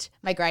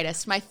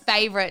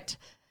favourite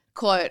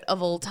quote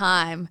of all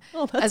time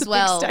as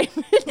well.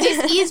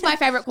 This is my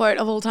favourite quote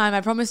of all time,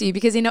 I promise you,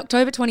 because in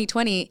October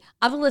 2020,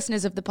 other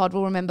listeners of the pod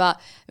will remember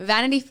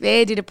Vanity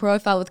Fair did a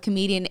profile with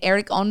comedian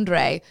Eric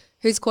Andre,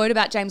 whose quote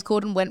about James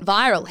Corden went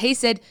viral. He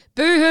said,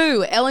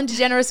 boo-hoo, Ellen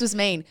DeGeneres was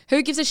mean.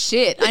 Who gives a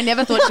shit? I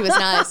never thought she was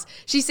nice.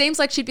 She seems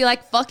like she'd be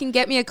like, fucking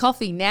get me a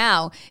coffee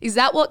now. Is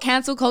that what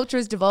cancel culture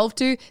has devolved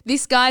to?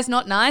 This guy's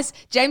not nice.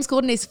 James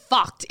Corden is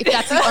fucked if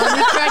that's the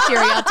only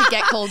criteria to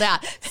get called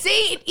out.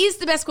 See, it is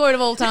the best quote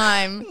of all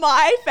time.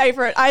 My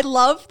favourite. I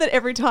love that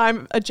every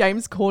time a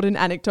James Corden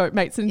anecdote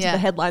makes it into the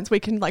headlines, we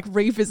can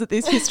revisit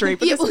this history.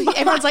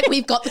 Everyone's like,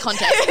 we've got the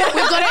context.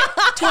 We've got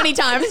it 20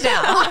 times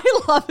now.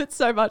 I love it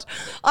so much.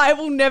 I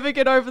will never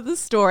get over the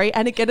story.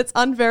 And again, it's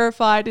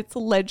unverified. It's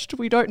alleged.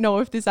 We don't know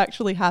if this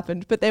actually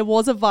happened, but there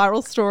was a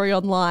viral story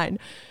online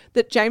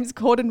that James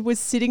Corden was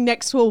sitting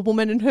next to a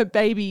woman and her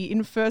baby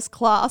in first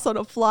class on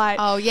a flight.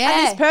 Oh, yeah.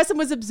 And this person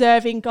was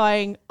observing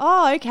going,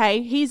 oh,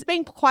 okay, he's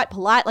being quite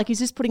polite. He's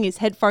just putting his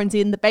headphones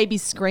in. The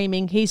baby's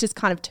screaming. He's just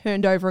kind of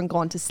turned over and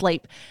gone to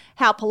sleep.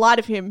 How polite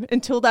of him,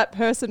 until that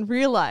person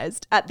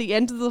realised at the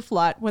end of the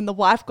flight when the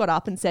wife got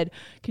up and said,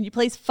 can you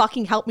please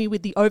fucking help me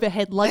with the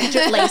overhead luggage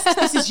at least?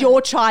 This is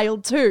your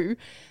child too.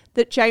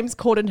 That James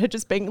Corden had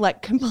just been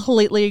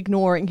completely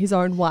ignoring his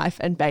own wife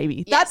and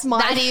baby. Yes,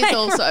 That is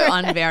also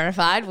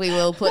unverified. We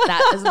will put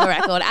that as the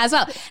record as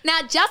well.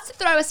 Now, just to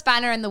throw a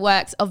spanner in the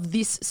works of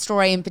this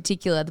story in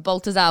particular, the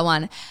Baltazar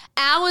one,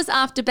 hours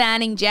after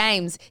banning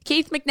James,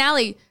 Keith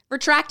McNally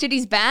retracted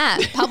his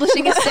ban,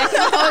 publishing a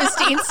second post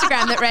to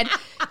Instagram that read,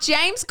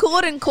 James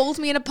Corden called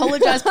me and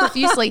apologised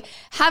profusely.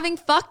 Having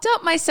fucked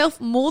up myself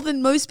more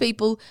than most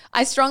people,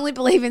 I strongly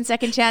believe in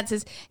second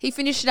chances. He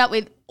finished it up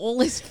with,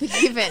 all is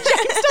forgiven. James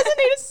doesn't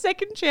need a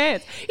second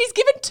chance. He's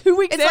given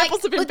 2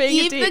 examples of him being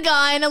a dick. Give the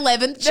guy an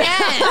 11th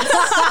chance.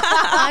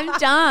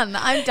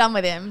 I'm done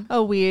with him.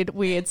 A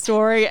weird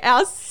story.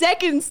 Our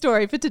second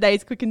story for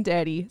today's Quick and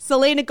Dirty.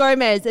 Selena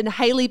Gomez and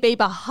Hailey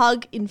Bieber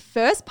hug in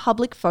first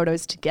public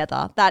photos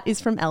together. That is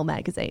from Elle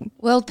magazine.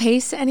 World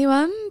peace,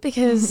 anyone?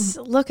 Because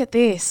look at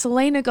this.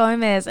 Selena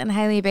Gomez and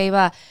Hailey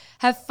Bieber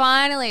have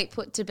finally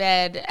put to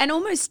bed an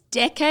almost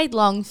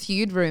decade-long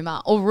feud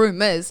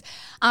rumours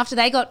after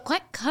they got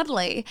quite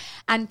cuddly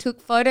and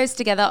took photos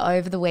together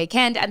over the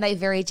weekend, and they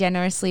very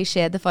generously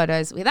shared the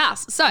photos with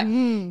us. So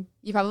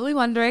you're probably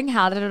wondering,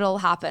 how did it all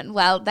happen?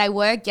 Well, they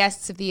were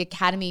guests of the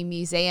Academy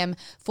Museum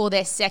for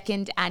their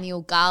second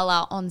annual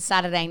gala on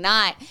Saturday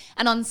night.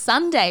 And on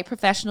Sunday,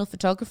 professional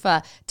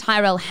photographer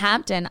Tyrell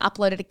Hampton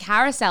uploaded a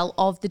carousel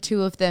of the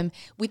two of them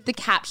with the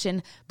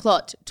caption,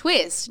 plot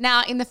twist.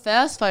 Now, in the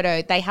first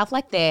photo, they have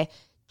their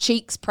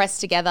cheeks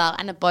pressed together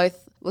and are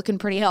both looking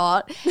pretty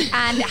hot.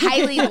 And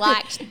Hailey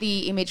liked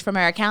the image from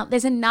her account.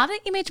 There's another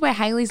image where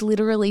Hailey's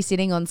literally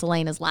sitting on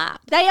Selena's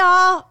lap. They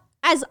are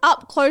as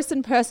up close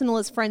and personal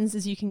as friends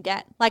as you can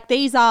get.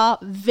 These are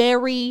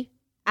very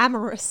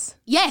amorous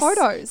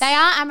photos. They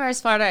are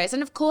amorous photos.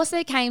 And of course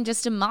they came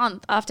just a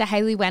month after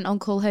Hailey went on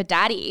Call Her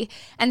Daddy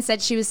and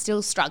said she was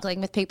still struggling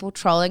with people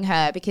trolling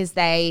her because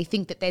they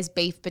think that there's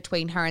beef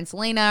between her and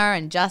Selena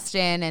and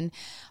Justin. And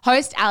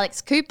host Alex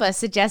Cooper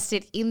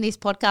suggested in this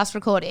podcast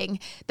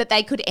recording that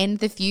they could end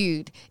the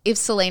feud if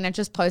Selena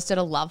just posted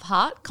a love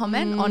heart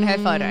comment on her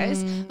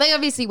photos. They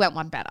obviously went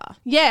one better.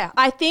 Yeah,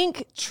 I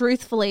think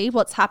truthfully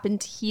what's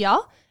happened here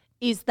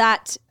is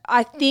that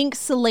I think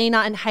Selena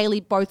and Hailey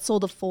both saw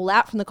the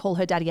fallout from the Call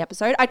Her Daddy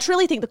episode. I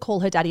truly think the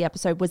Call Her Daddy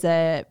episode was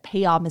a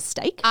PR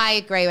mistake. I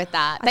agree with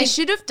that. They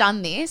should have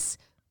done this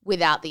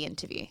without the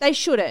interview. They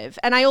should have.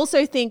 And I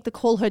also think the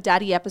Call Her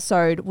Daddy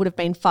episode would have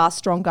been far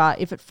stronger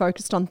if it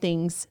focused on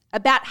things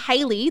about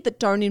Hailey that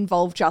don't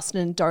involve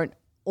Justin and don't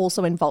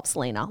also involve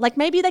Selena. Like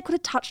maybe they could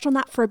have touched on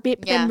that for a bit,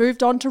 but then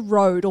moved on to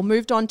Road or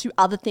moved on to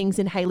other things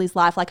in Hailey's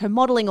life, like her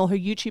modeling or her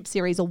YouTube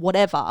series or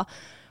whatever.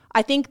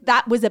 I think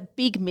that was a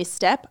big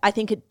misstep. I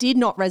think it did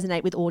not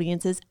resonate with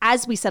audiences.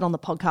 As we said on the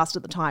podcast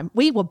at the time,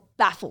 we were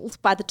baffled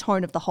by the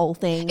tone of the whole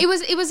thing. It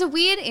was a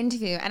weird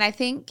interview, and I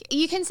think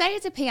you can say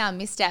it's a PR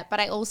misstep, but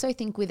I also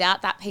think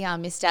without that PR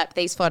misstep,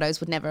 these photos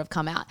would never have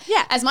come out.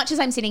 Yeah. As much as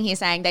I'm sitting here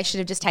saying they should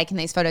have just taken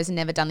these photos and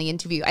never done the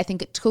interview, I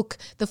think it took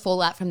the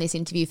fallout from this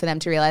interview for them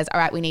to realize,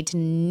 all right, we need to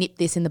nip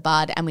this in the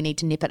bud and we need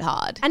to nip it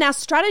hard. And our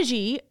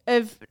strategy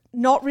of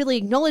not really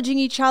acknowledging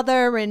each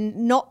other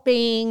and not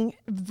being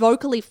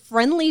vocally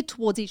friendly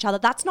towards each other,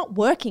 that's not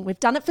working. We've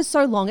done it for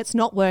so long, it's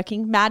not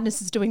working.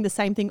 Madness is doing the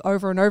same thing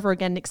over and over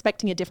again,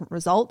 expecting a different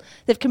result.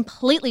 They've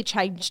completely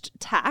changed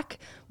tack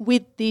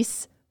with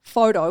this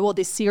photo or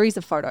this series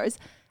of photos.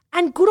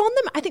 And good on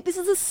them. I think this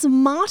is the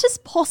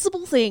smartest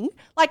possible thing.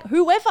 Like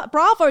whoever,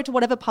 bravo to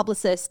whatever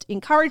publicist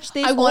encouraged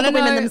this, I or the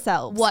women know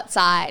themselves. what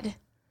side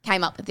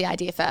came up with the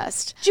idea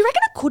first. Do you reckon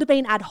it could have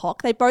been ad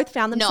hoc? They both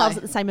found themselves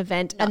at the same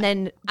event and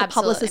then the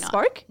publicist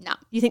spoke? No.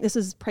 You think this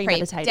was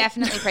premeditated?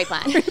 Definitely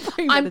pre-planned.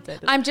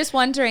 Premeditated. I'm just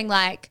wondering,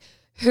 like,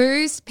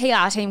 whose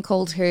PR team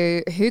called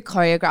who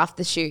choreographed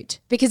the shoot?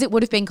 Because it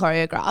would have been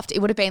choreographed. It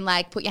would have been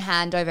like, put your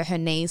hand over her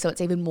knee so it's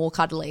even more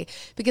cuddly.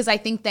 Because I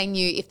think they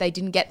knew if they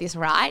didn't get this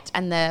right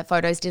and the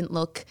photos didn't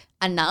look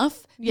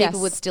enough, people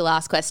would still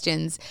ask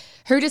questions.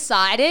 Who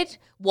decided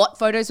what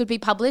photos would be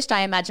published? I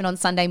imagine on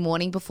Sunday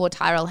morning before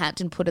Tyrell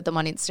Hampton put them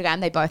on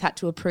Instagram, they both had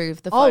to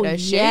approve the photo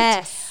shoot.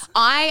 Yes.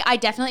 I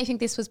definitely think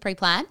this was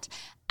pre-planned.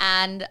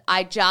 And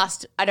I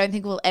don't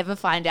think we'll ever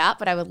find out,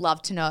 but I would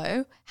love to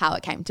know how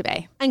it came to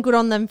be. And good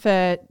on them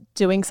for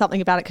doing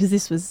something about it because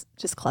this was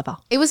just clever.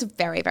 It was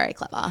very, very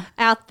clever.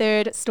 Our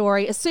third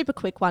story, a super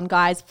quick one,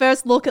 guys.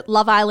 First look at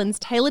Love Island's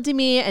Taylor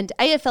Demir and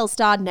AFL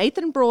star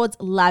Nathan Broad's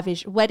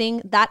lavish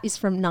wedding. That is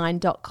from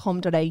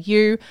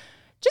 9.com.au.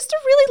 Just a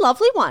really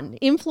lovely one.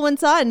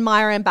 Influencer and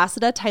Maya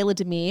ambassador Taylor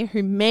Demir,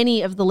 who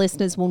many of the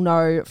listeners will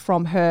know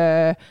from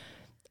her,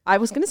 I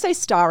was going to say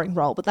starring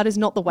role, but that is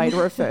not the way to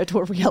refer to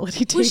a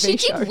reality TV Well, she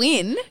show. did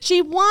win.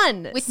 She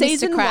won with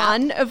season Mr. Crap.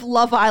 1 of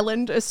Love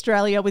Island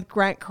Australia with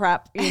Grant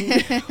Crapp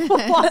in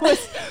what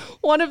was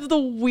one of the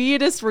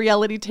weirdest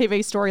reality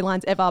TV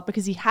storylines ever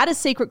because he had a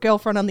secret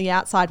girlfriend on the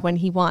outside when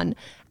he won.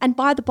 And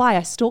by the by,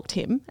 I stalked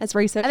him as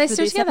research Are they for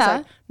still this together?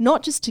 episode.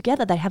 Not just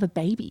together, they have a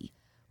baby.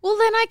 Well,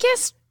 then I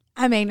guess,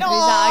 who's arguing with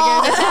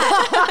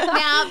that?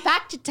 Now,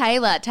 back to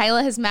Taylor.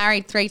 Taylor has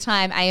married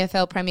 3-time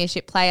AFL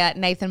Premiership player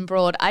Nathan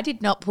Broad. I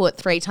did not put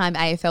 3-time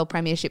AFL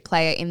Premiership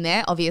player in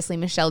there. Obviously,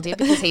 Michelle did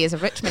because he is a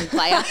Richmond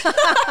player.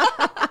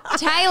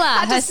 Taylor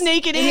Had to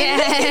sneak it in.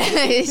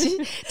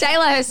 Yeah.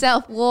 Taylor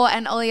herself wore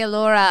an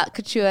Olialora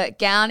couture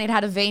gown. It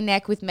had a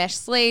V-neck with mesh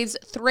sleeves,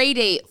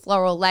 3D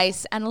floral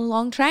lace, and a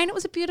long train. It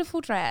was a beautiful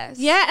dress.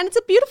 Yeah, and it's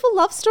a beautiful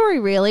love story,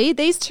 really.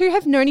 These two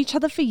have known each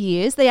other for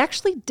years. They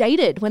actually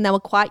dated when they were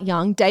quite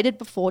young, dated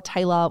before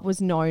Taylor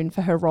was known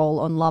for her role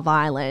on Love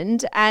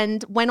Island,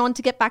 and went on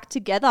to get back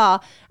together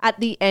at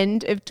the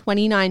end of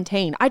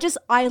 2019.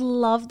 I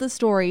love the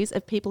stories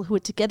of people who are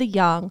together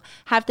young,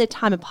 have their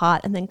time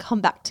apart, and then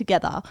come back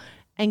together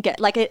and get,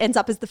 like, it ends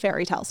up as the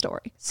fairy tale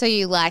story. So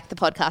you like the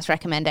podcast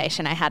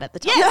recommendation I had at the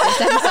top of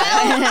this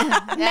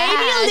episode? Maybe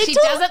a little. She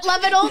doesn't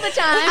love it all the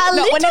time. A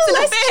Not when it's little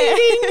an less affair.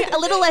 cheating. A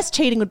little less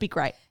cheating would be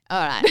great.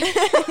 All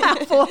right.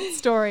 Our fourth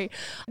story.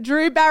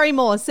 Drew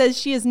Barrymore says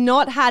she has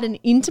not had an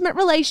intimate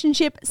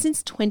relationship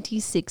since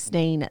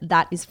 2016.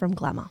 That is from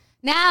Glamour.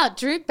 Now,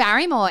 Drew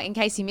Barrymore, in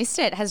case you missed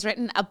it, has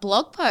written a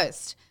blog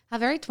post, how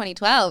very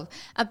 2012,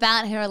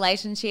 about her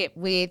relationship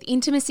with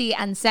intimacy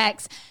and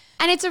sex.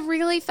 And it's a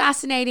really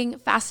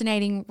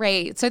fascinating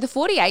read. So the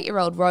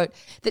 48-year-old wrote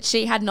that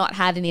she had not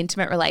had an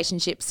intimate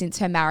relationship since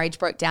her marriage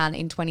broke down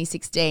in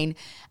 2016.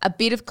 A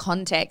bit of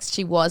context,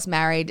 she was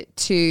married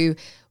to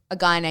a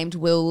guy named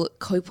Will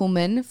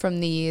Kopelman from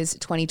the years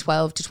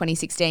 2012 to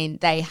 2016.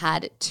 They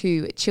had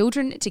 2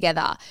 children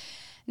together.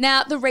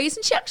 Now, the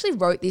reason she actually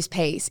wrote this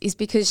piece is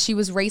because she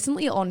was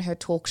recently on her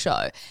talk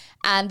show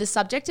and the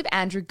subject of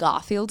Andrew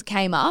Garfield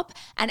came up.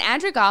 And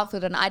Andrew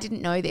Garfield, and I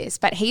didn't know this,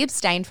 but he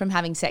abstained from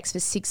having sex for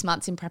 6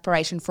 months in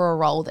preparation for a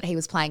role that he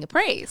was playing a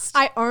priest.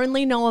 I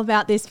only know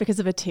about this because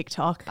of a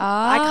TikTok.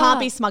 I can't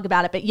be smug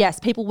about it, but yes,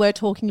 people were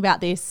talking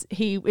about this.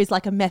 He is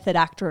like a method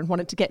actor and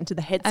wanted to get into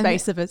the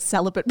headspace of a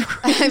celibate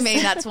priest. I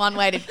mean, that's one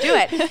way to do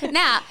it.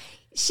 Now,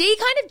 She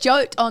kind of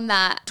joked on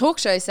that talk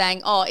show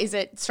saying, oh, is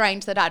it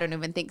strange that I don't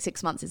even think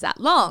 6 months is that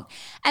long?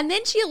 And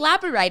then she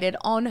elaborated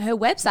on her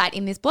website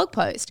in this blog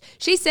post.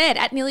 She said,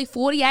 at nearly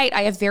 48,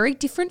 I have very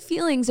different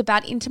feelings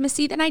about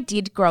intimacy than I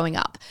did growing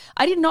up.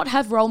 I did not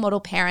have role model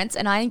parents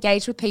and I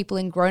engaged with people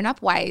in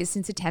grown-up ways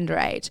since a tender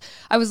age.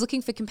 I was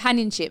looking for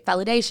companionship,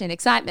 validation,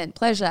 excitement,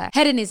 pleasure,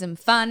 hedonism,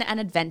 fun, and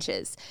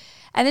adventures.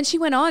 And then she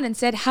went on and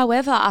said,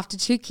 however, after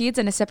 2 kids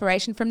and a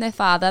separation from their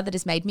father that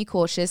has made me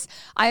cautious,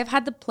 I have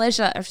had the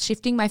pleasure of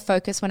shifting my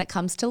focus when it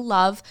comes to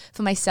love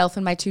for myself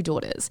and my 2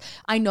 daughters.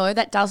 I know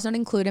that does not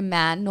include a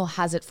man, nor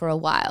has it for a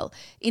while.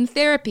 In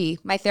therapy,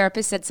 my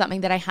therapist said something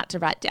that I had to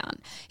write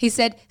down. He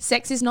said,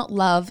 sex is not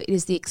love, it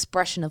is the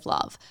expression of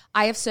love.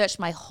 I have searched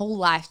my whole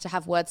life to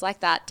have words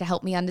like that to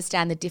help me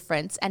understand the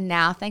difference, and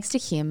now, thanks to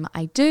him,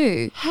 I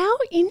do. How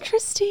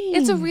interesting.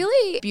 It's a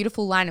really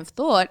beautiful line of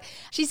thought.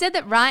 She said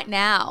that right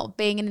now,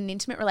 being in an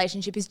intimate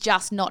relationship is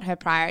just not her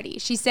priority.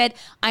 She said,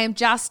 I am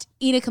just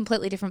in a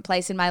completely different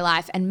place in my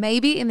life, and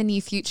maybe in the near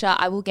future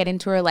I will get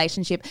into a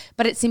relationship,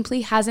 but it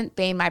simply hasn't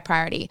been my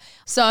priority.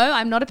 So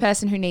I'm not a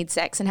person who needs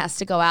sex and has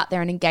to go out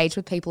there and engage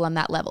with people on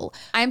that level.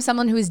 I am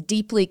someone who is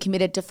deeply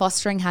committed to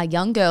fostering how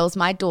young girls,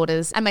 my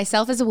daughters, and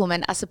myself as a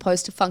woman are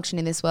supposed to function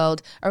in this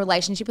world. A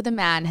relationship with a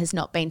man has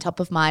not been top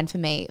of mind for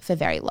me for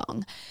very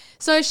long.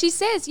 So she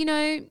says,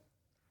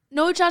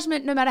 no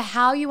judgment, no matter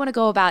how you want to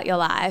go about your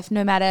life,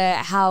 no matter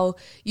how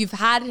you've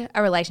had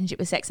a relationship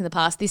with sex in the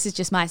past. This is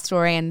just my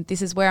story and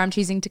this is where I'm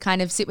choosing to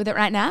kind of sit with it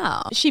right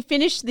now. She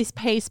finished this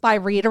piece by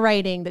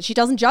reiterating that she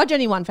doesn't judge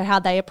anyone for how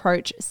they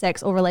approach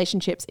sex or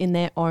relationships in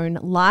their own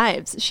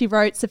lives. She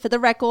wrote, so for the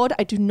record,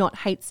 I do not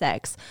hate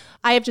sex.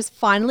 I have just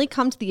finally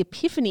come to the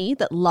epiphany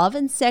that love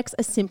and sex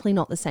are simply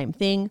not the same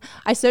thing.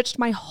 I searched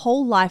my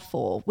whole life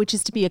for, which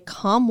is to be a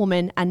calm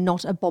woman and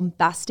not a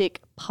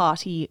bombastic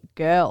party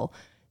girl.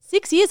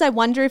 6 years, I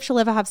wonder if she'll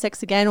ever have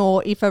sex again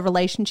or if a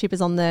relationship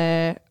is on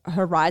the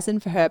horizon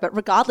for her. But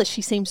regardless,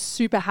 she seems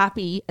super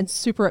happy and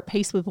super at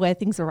peace with where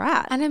things are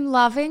at. And I'm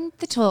loving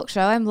the talk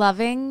show. I'm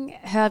loving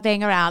her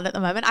being around at the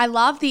moment. I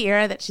love the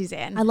era that she's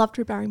in. I love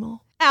Drew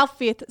Barrymore. Our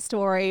 5th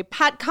story,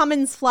 Pat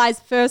Cummins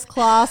flies first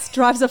class,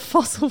 drives a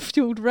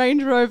fossil-fueled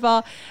Range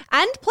Rover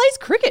and plays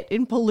cricket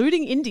in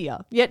polluting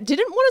India, yet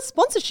didn't want a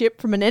sponsorship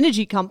from an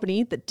energy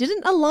company that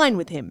didn't align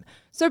with him.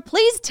 So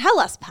please tell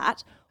us,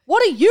 Pat,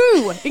 what are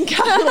you, in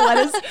capital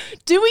letters,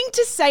 doing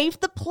to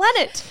save the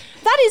planet?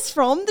 That is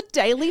from the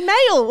Daily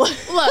Mail.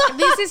 Look,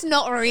 this is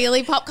not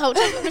really pop culture.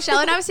 Michelle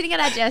and I were sitting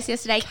at our desk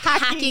yesterday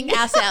hacking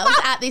ourselves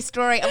at this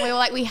story and we were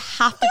like, we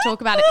have to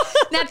talk about it.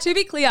 Now, to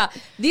be clear,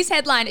 this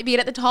headline appeared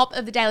at the top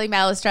of the Daily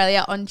Mail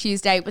Australia on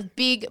Tuesday with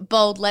big,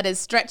 bold letters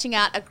stretching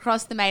out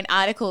across the main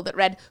article that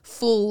read,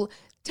 full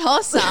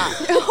tosser. I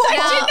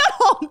did not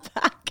hold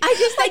back.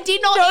 They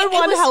did not. No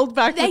one held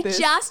back with this.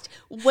 They just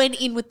went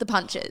in with the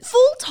punches.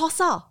 Full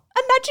tosser.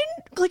 Imagine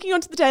clicking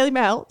onto the Daily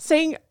Mail,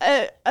 seeing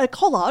a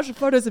collage of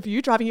photos of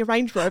you driving your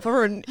Range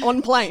Rover and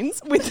on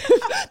planes with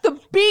the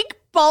big,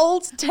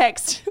 bold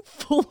text,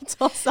 full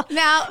tosser.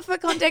 Now, for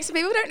context, if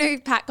people don't know who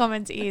Pat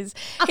Cummins is,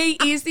 he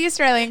is the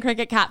Australian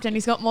cricket captain.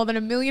 He's got more than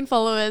 1 million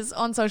followers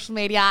on social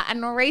media.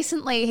 And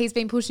recently, he's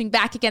been pushing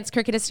back against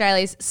Cricket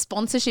Australia's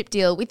sponsorship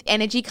deal with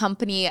energy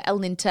company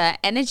Alinta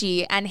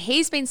Energy. And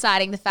he's been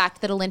citing the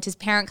fact that Alinta's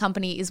parent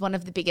company is one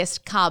of the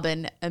biggest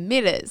carbon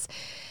emitters.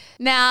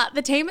 Now,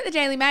 the team at the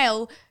Daily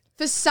Mail,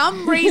 for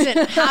some reason,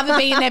 haven't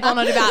been in their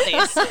bonnet about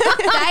this.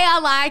 They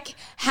are like,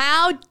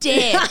 how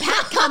dare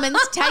Pat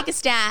Cummins take a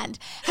stand?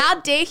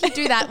 How dare he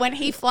do that when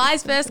he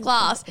flies first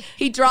class,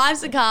 he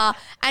drives a car,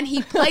 and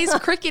he plays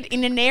cricket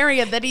in an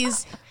area that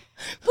is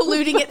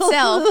polluting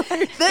itself.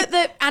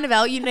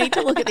 Annabelle, you need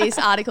to look at this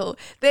article.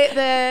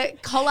 The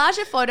collage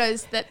of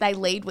photos that they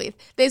lead with,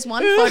 there's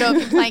one photo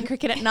of him playing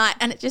cricket at night,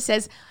 and it just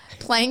says,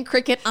 playing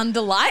cricket under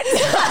lights.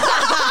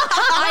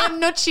 I am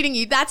not shitting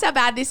you. That's how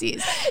bad this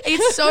is.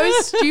 It's so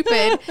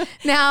stupid.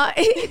 Now,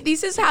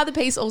 this is how the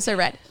piece also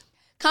read.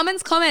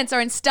 Cummins' comments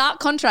are in stark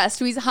contrast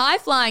to his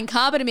high-flying,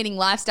 carbon-emitting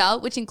lifestyle,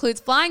 which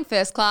includes flying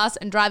first class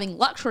and driving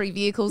luxury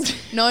vehicles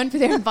known for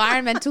their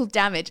environmental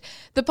damage.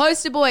 The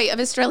poster boy of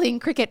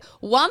Australian cricket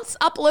once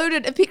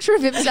uploaded a picture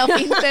of himself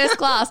in first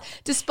class,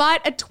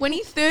 despite a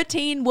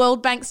 2013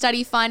 World Bank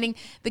study finding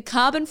the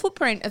carbon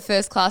footprint of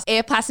first-class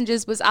air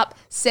passengers was up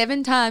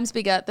 7 times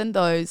bigger than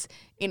those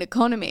in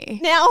economy.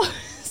 Now,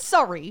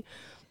 sorry,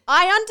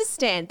 I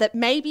understand that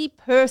maybe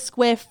per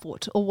square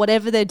foot or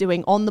whatever they're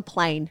doing on the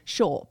plane,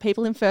 sure,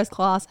 people in first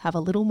class have a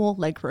little more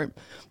legroom.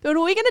 But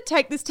are we going to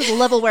take this to the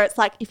level where it's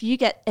like, if you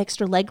get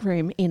extra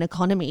legroom in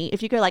economy,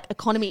 if you go like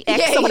economy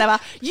X or whatever,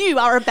 you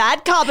are a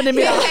bad carbon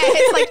emitter. Yeah,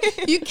 it's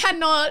like you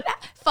cannot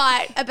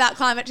fight about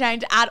climate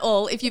change at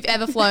all if you've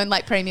ever flown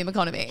like premium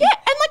economy. Yeah,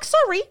 and like,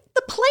 sorry,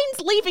 the plane's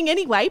leaving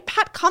anyway.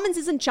 Pat Cummins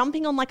isn't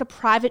jumping on like a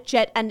private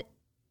jet and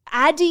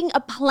adding a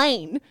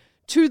plane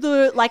to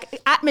the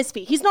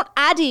atmosphere. He's not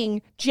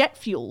adding jet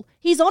fuel.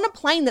 He's on a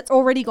plane that's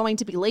already going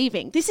to be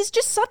leaving. This is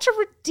just such a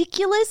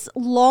ridiculous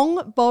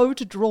long bow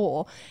to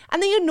draw.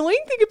 And the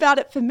annoying thing about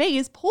it for me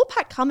is poor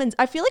Pat Cummins.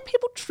 I feel like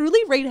people truly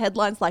read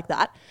headlines like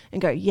that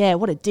and go, yeah,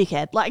 what a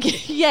dickhead.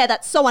 Yeah,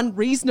 that's so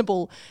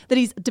unreasonable that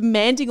he's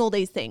demanding all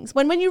these things.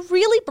 When you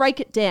really break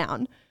it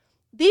down,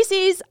 this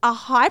is a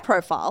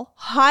high-profile,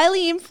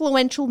 highly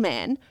influential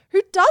man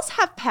who does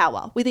have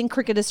power within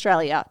Cricket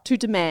Australia to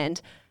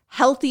demand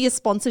healthier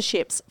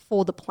sponsorships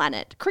for the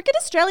planet. Cricket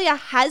Australia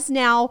has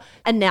now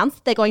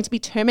announced they're going to be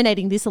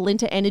terminating this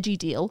Alinta Energy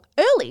deal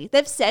early.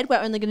 They've said we're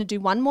only going to do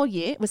one more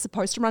year. It was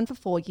supposed to run for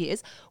 4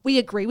 years. We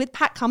agree with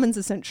Pat Cummins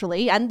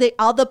essentially and the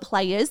other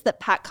players that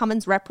Pat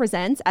Cummins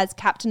represents as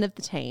captain of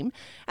the team.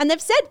 And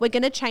they've said we're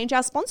going to change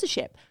our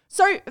sponsorship.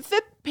 So for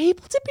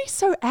people to be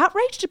so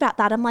outraged about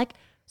that, I'm like,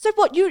 so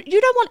what, you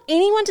don't want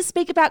anyone to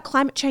speak about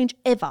climate change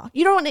ever.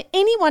 You don't want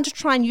anyone to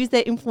try and use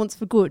their influence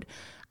for good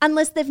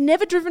unless they've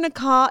never driven a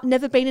car,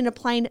 never been in a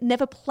plane,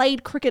 never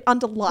played cricket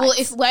under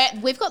lights. Well,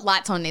 we've got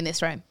lights on in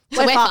this room.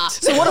 So we're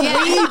fucked. So what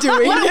are we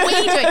doing? What are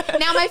we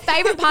doing? Now, my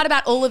favourite part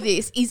about all of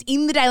this is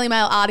in the Daily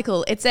Mail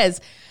article. It says,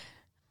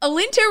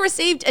 Alinta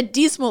received a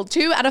dismal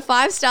 2 out of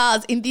 5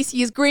 stars in this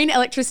year's Green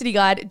Electricity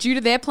Guide due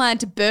to their plan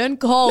to burn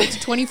coal to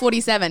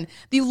 2047,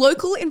 the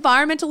local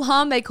environmental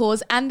harm they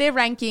cause, and their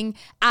ranking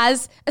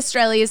as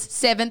Australia's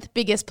 7th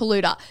biggest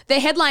polluter. Their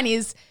headline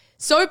is,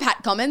 so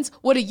Pat Cummins,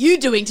 what are you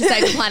doing to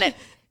save the planet?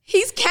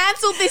 He's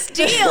cancelled this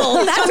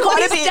deal. That's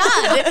what he's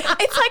done.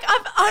 It's like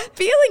I'm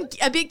feeling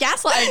a bit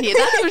gaslighted here,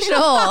 that's for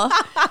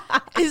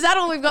sure. Is that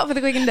all we've got for the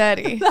quick and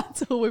dirty?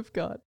 That's all we've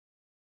got.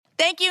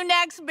 Thank you,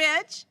 next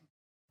bitch.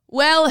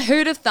 Well,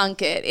 who'd have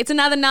thunk it? It's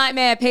another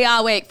nightmare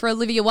PR week for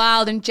Olivia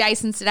Wilde and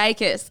Jason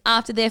Sudeikis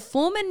after their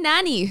former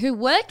nanny, who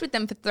worked with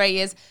them for 3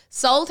 years,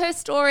 sold her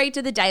story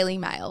to the Daily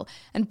Mail.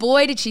 And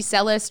boy, did she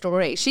sell her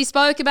story. She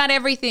spoke about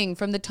everything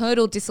from the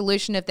total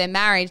dissolution of their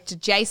marriage to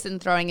Jason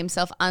throwing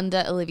himself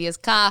under Olivia's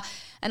car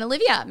and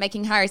Olivia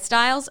making Harry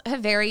Styles her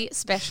very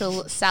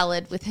special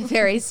salad with her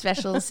very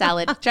special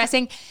salad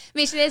dressing.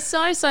 Misha, there's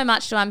so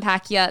much to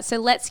unpack here. So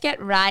let's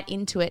get right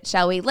into it,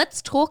 shall we? Let's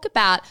talk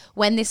about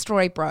when this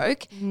story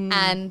broke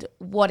and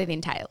what it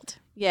entailed.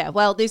 Yeah,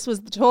 well, this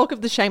was the talk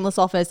of the Shameless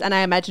office, and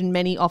I imagine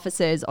many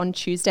offices on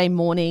Tuesday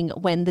morning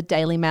when the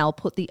Daily Mail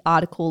put the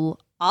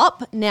article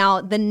up. Now,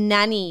 the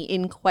nanny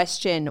in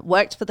question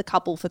worked for the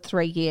couple for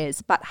 3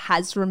 years, but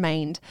has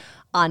remained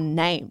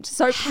unnamed.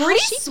 So pretty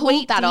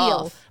sweet that deal.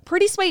 off.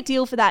 Pretty sweet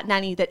deal for that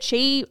nanny that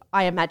she,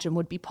 I imagine,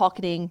 would be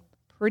pocketing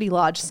pretty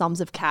large sums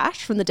of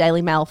cash from the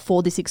Daily Mail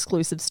for this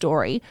exclusive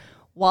story,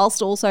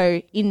 whilst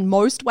also in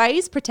most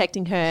ways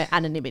protecting her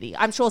anonymity.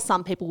 I'm sure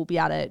some people will be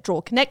able to draw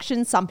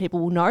connections. Some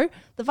people will know.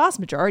 The vast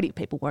majority of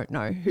people won't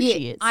know who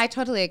she is. I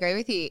totally agree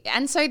with you.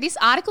 And so this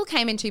article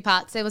came in 2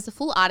 parts. There was a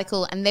full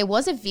article and there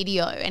was a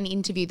video, an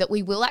interview that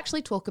we will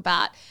actually talk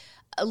about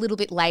a little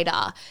bit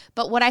later.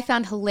 But what I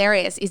found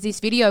hilarious is this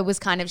video was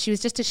she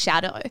was just a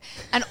shadow.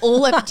 And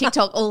all over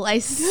TikTok, all I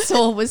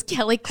saw was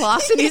Kelly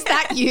Clarkson. Is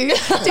that you?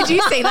 Did you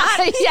see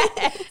that?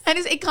 Yeah. And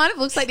it kind of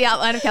looks like the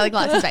outline of Kelly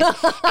Clarkson's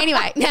face.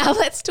 Anyway, now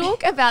let's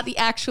talk about the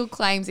actual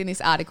claims in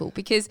this article,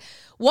 because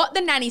what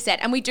the nanny said,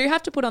 and we do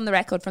have to put on the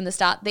record from the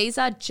start, these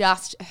are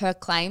just her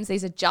claims.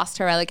 These are just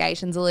her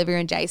allegations. Olivia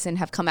and Jason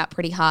have come out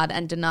pretty hard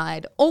and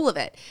denied all of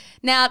it.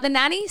 Now, the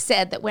nanny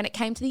said that when it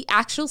came to the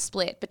actual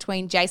split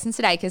between Jason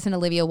Sudeikis and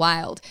Olivia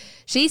Wilde,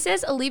 she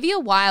says Olivia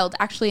Wilde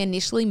actually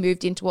initially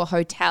moved into a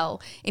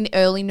hotel in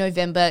early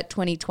November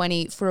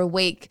 2020 for a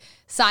week,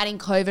 citing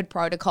COVID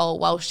protocol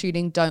while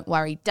shooting Don't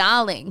Worry,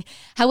 Darling.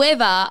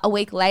 However, a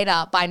week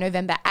later, by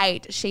November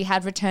 8, she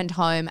had returned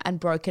home and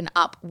broken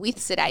up with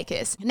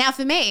Sudeikis. Now,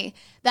 for me,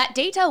 that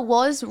detail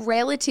was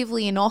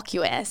relatively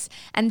innocuous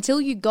until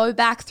you go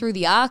back through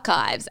the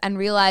archives and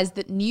realize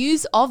that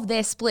news of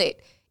their split,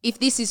 if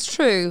this is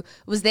true,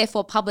 was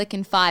therefore public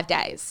in 5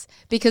 days.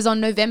 Because on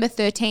November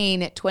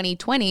 13,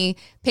 2020,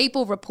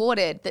 people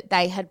reported that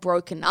they had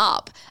broken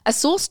up. A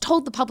source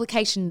told the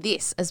publication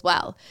this as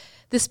well.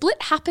 The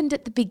split happened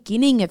at the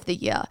beginning of the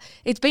year.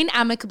 It's been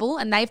amicable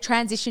and they've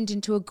transitioned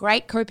into a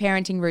great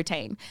co-parenting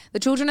routine. The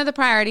children are the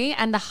priority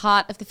and the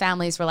heart of the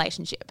family's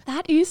relationship.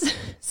 That is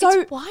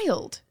so It's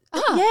wild.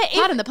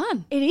 Pardon the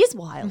pun. It is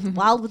wild.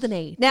 Wild with an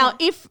E. Now,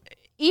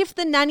 if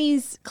the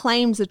nanny's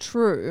claims are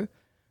true,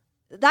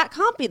 that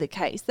can't be the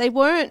case. They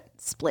weren't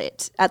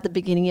split at the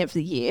beginning of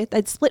the year.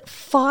 They'd split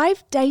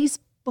 5 days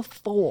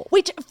before,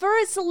 which for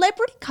a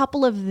celebrity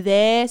couple of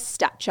their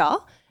stature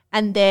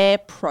and their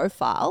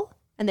profile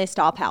and their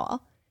star power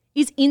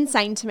is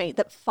insane to me,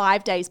 that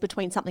 5 days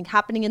between something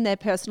happening in their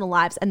personal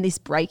lives and this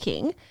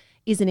breaking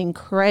is an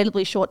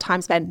incredibly short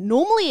time span.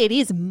 Normally it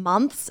is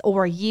months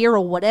or a year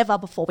or whatever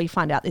before we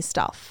find out this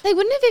stuff. They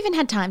wouldn't have even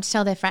had time to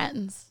tell their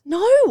friends.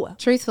 No.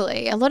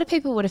 Truthfully, a lot of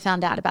people would have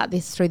found out about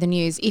this through the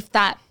news if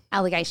that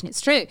allegation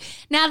is true.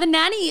 Now, the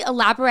nanny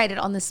elaborated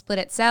on the split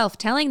itself,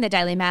 telling the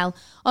Daily Mail,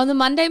 on the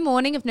Monday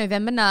morning of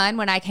November 9,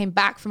 when I came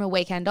back from a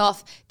weekend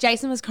off,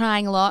 Jason was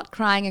crying a lot,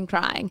 crying and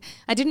crying.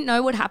 I didn't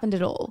know what happened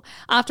at all.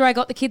 After I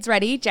got the kids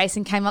ready,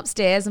 Jason came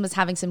upstairs and was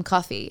having some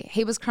coffee.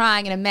 He was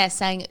crying in a mess,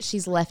 saying,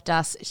 she's left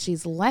us,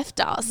 she's left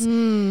us.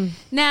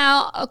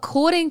 Now,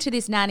 according to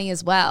this nanny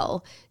as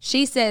well,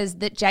 she says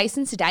that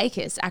Jason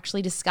Sudeikis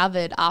actually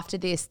discovered after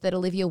this that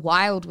Olivia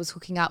Wilde was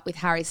hooking up with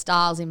Harry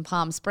Styles in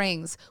Palm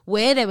Springs,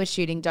 where they were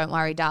shooting Don't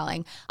Worry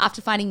Darling,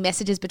 after finding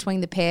messages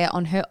between the pair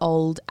on her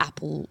old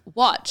Apple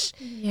Watch.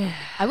 Yeah.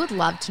 I would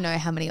love to know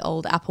how many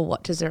old Apple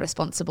Watches are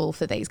responsible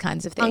for these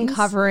kinds of things.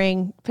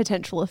 Uncovering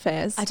potential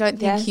affairs. I don't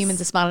think humans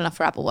are smart enough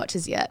for Apple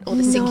Watches yet, or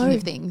the syncing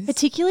of things.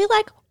 Particularly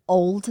like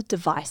old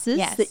devices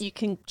that you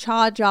can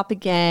charge up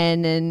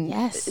again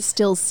and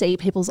still see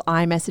people's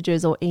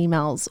iMessages or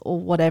emails or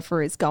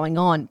whatever is going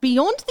on.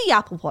 Beyond the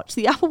Apple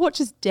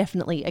Watch is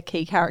definitely a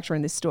key character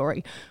in this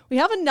story. We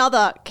have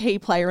another key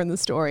player in the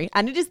story,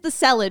 and it is the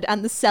salad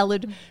and the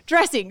salad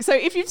dressing. So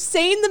if you've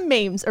seen the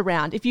memes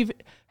around, if you've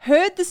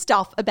heard the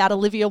stuff about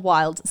Olivia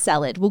Wilde's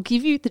salad, we'll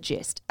give you the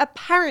gist.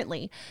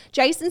 Apparently,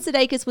 Jason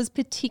Sudeikis was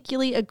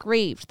particularly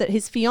aggrieved that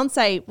his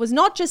fiancée was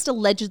not just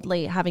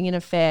allegedly having an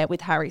affair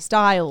with Harry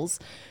Styles,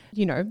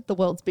 you know, the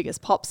world's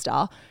biggest pop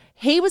star.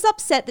 He was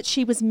upset that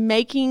she was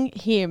making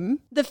him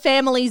the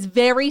family's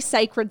very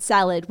sacred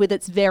salad with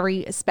its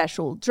very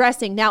special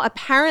dressing. Now,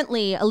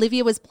 apparently,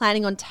 Olivia was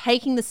planning on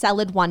taking the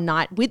salad one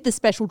night with the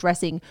special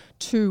dressing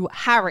to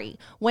Harry.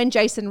 When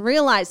Jason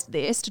realized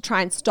this, to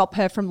try and stop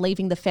her from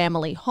leaving the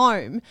family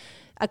home,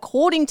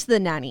 according to the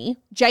nanny,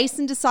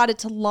 Jason decided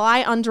to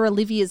lie under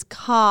Olivia's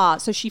car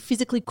so she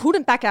physically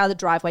couldn't back out of the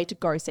driveway to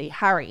go see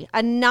Harry.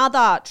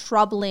 Another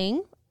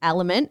troubling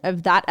element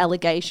of that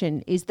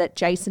allegation is that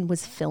Jason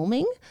was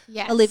filming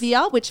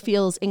Olivia, which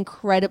feels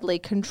incredibly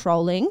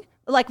controlling.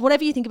 Like,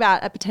 whatever you think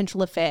about a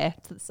potential affair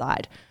to the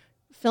side,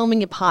 filming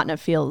your partner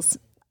feels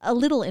a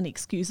little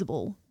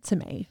inexcusable to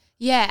me.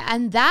 Yeah,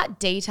 and that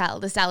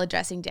detail, the salad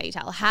dressing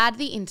detail, had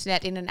the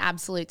internet in an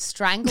absolute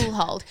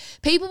stranglehold.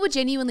 People were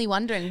genuinely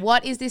wondering,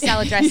 what is this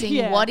salad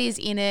dressing? What is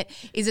in it?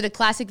 Is it a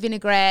classic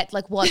vinaigrette?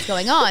 Like, what's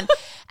going on?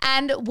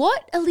 And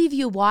what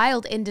Olivia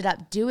Wilde ended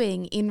up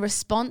doing in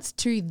response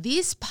to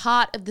this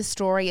part of the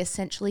story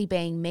essentially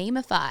being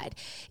memeified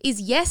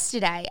is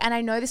yesterday, and I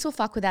know this will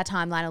fuck with our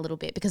timeline a little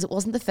bit because it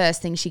wasn't the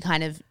first thing she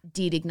kind of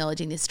did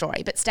acknowledging this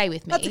story, but stay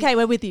with me. That's okay,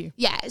 we're with you.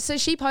 Yeah, so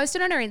she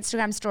posted on her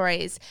Instagram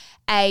stories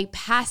a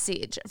passage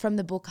from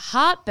the book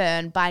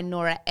Heartburn by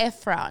Nora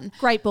Ephron.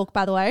 Great book,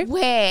 by the way.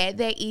 Where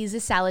there is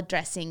a salad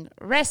dressing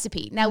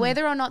recipe. Now,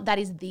 whether or not that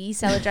is the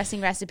salad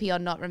dressing recipe or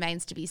not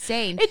remains to be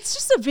seen. It's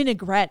just a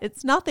vinaigrette.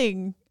 It's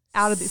nothing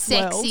out of this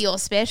sexy world. Or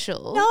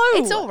special. No.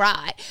 It's all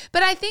right.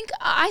 But I think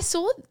I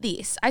saw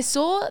this. I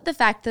saw the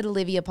fact that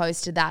Olivia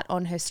posted that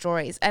on her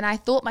stories, and I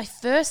thought, my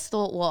first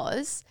thought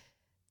was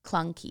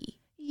clunky.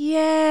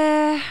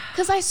 Yeah.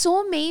 Because I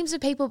saw memes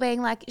of people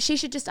being like, she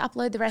should just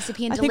upload the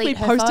recipe and delete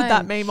her phone. I think we posted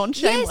that meme on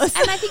Shameless. Yes,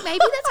 and I think maybe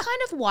that's kind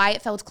of why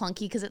it felt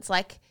clunky, because it's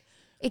like,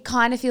 it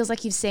kind of feels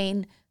like you've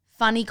seen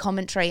funny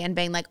commentary and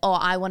been like, oh,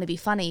 I want to be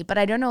funny, but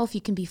I don't know if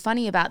you can be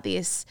funny about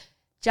this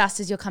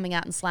just as you're coming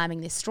out and slamming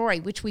this story,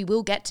 which we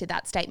will get to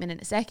that statement in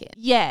a second.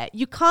 Yeah,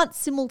 you can't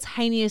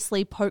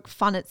simultaneously poke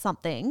fun at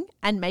something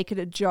and make it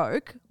a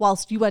joke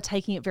whilst you are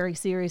taking it very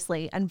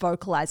seriously and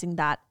vocalizing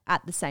that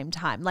at the same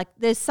time. Like,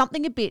 there's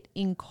something a bit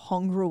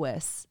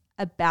incongruous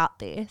about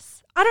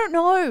this. I don't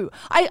know.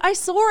 I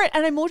saw it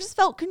and I more just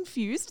felt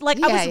confused.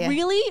 Like, I was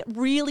really,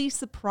 really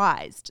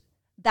surprised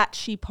that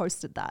she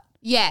posted that.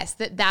 Yes,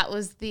 that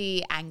was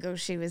the angle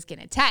she was going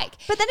to take.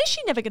 But then is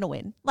she never going to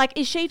win? Like,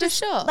 is she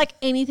just, like,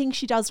 anything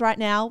she does right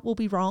now will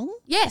be wrong?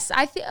 Yes,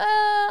 I think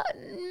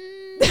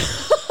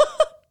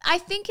I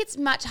think it's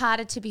much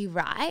harder to be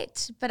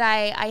right, but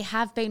I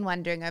have been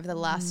wondering over the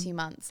last few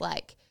months,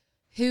 like,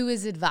 who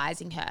is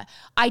advising her?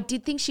 I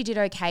did think she did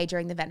okay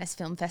during the Venice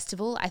Film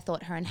Festival. I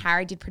thought her and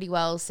Harry did pretty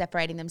well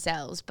separating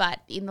themselves. But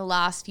in the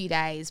last few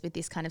days with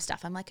this kind of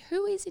stuff, I'm like,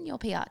 who is in your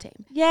PR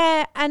team?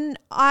 Yeah, and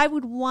I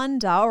would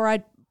wonder, or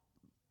I'd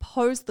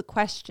pose the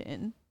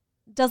question,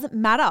 does it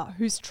matter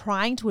who's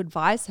trying to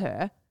advise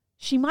her?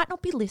 She might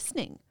not be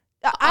listening.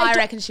 I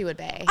reckon she would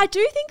be. I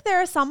do think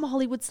there are some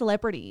Hollywood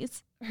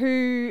celebrities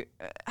who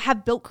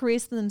have built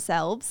careers for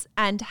themselves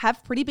and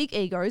have pretty big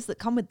egos that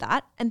come with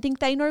that and think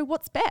they know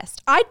what's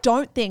best. I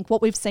don't think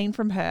what we've seen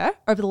from her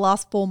over the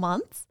last 4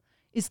 months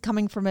is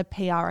coming from a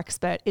PR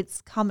expert.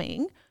 It's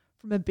coming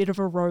from a bit of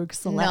a rogue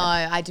celeb. No,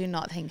 I do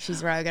not think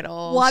she's rogue at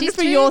all. One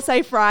for your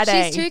Say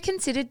Friday. She's too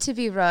considered to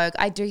be rogue.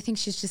 I do think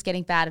she's just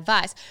getting bad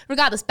advice.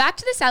 Regardless, back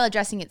to the salad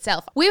dressing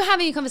itself. We were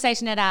having a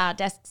conversation at our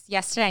desks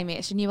yesterday,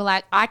 Mish, and you were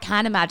like, I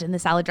can't imagine the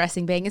salad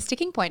dressing being a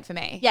sticking point for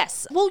me.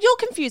 Yes. Well, you're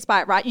confused by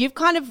it, right? You've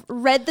kind of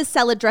read the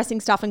salad dressing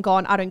stuff and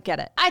gone, I don't get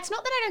it. It's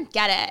not that I don't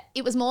get it.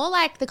 It was more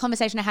like the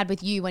conversation I had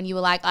with you when you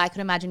were like, I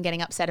could imagine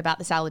getting upset about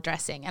the salad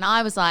dressing. And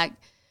I was like,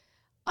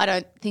 I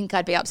don't think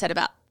I'd be upset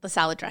about the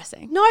salad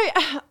dressing. No,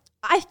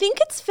 I think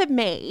it's for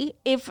me,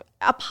 if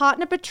a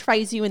partner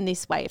betrays you in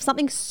this way, if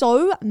something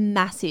so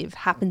massive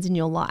happens in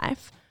your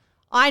life,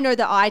 I know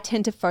that I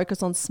tend to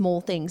focus on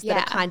small things that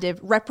are kind of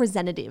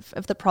representative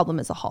of the problem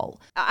as a whole.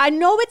 I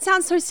know it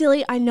sounds so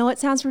silly. I know it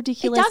sounds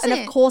ridiculous. And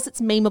of course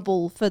it's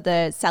memeable for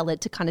the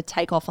salad to kind of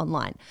take off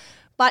online.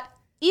 But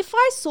if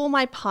I saw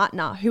my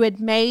partner who had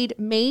made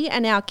me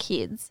and our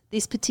kids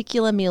this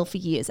particular meal for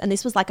years, and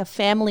this was like a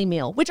family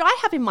meal, which I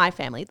have in my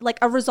family, like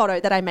a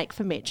risotto that I make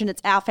for Mitch, and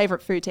it's our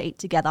favorite food to eat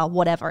together,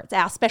 whatever. It's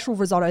our special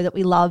risotto that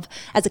we love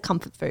as a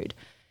comfort food.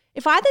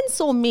 If I then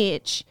saw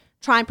Mitch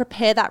try and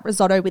prepare that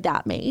risotto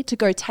without me to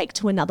go take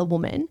to another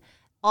woman,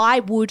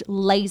 I would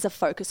laser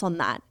focus on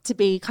that to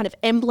be kind of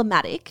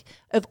emblematic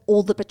of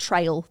all the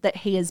betrayal that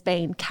he has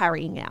been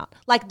carrying out.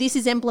 Like, this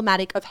is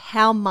emblematic of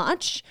how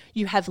much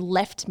you have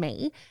left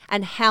me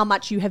and how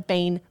much you have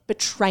been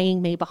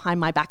betraying me behind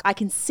my back. I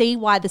can see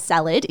why the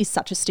salad is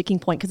such a sticking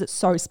point because it's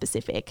so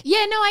specific.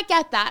 Yeah, no, I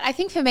get that. I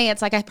think for me,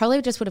 it's like I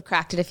probably just would have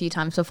cracked it a few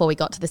times before we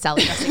got to the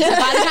salad dressing. So by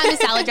the time the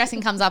salad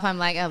dressing comes up, I'm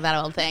like, oh, that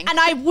old thing. And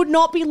I would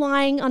not be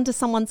lying under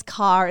someone's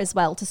car as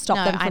well to stop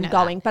them from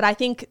going. But I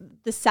think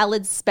the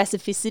salad's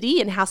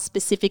specificity and how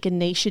specific and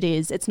niche it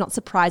is, it's not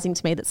surprising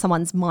to me that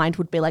someone's mind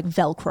would be like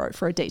Velcro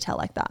for a detail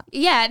like that.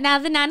 Yeah. Now,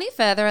 the nanny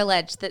further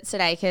alleged that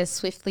Sudeikis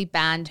swiftly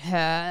banned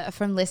her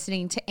from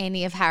listening to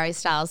any of Harry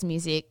Styles'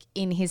 music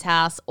in his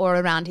house or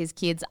around his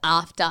kids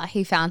after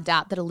he found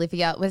out that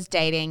Olivia was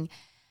dating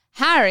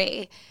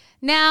Harry.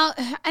 Now,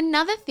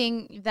 another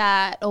thing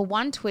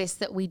one twist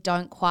that we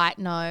don't quite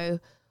know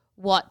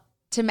what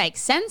to make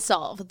sense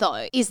of,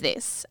 though, is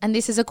this, and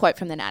this is a quote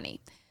from the nanny.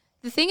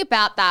 The thing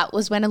about that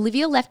was when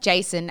Olivia left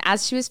Jason,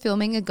 as she was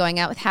filming and going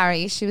out with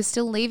Harry, she was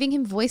still leaving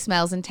him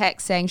voicemails and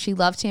texts saying she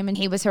loved him and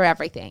he was her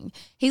everything.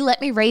 He let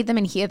me read them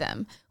and hear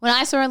them. When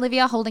I saw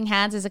Olivia holding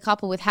hands as a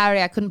couple with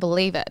Harry, I couldn't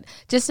believe it.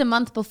 Just a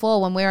month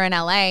before, when we were in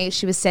LA,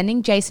 she was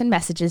sending Jason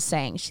messages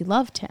saying she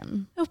loved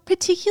him. A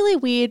particularly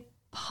weird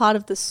part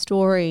of the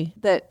story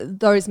that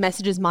those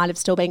messages might have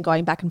still been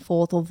going back and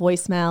forth, or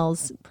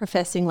voicemails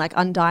professing like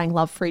undying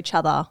love for each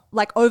other,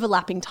 like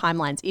overlapping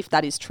timelines. If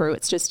that is true,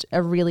 it's just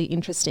a really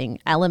interesting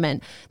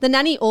element. The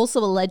nanny also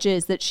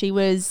alleges that she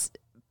was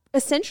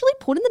essentially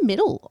put in the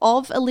middle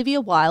of Olivia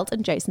Wilde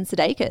and Jason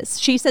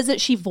Sudeikis. She says that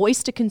she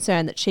voiced a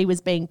concern that she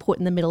was being put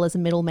in the middle as a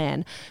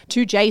middleman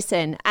to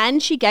Jason,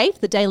 and she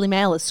gave the Daily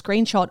Mail a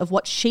screenshot of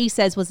what she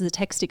says was a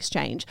text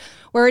exchange,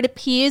 where it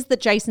appears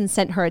that Jason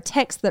sent her a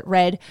text that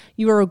read,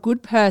 "You are a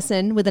good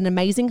person with an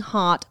amazing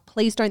heart.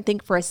 Please don't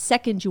think for a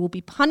second you will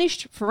be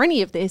punished for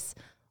any of this.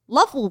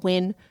 Love will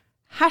win.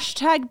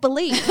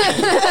 #believe."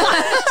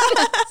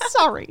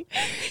 Sorry.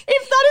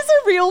 If that is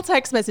a real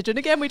text message, and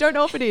again, we don't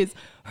know if it is,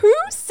 who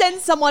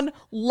sends someone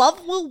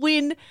 "love will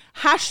win,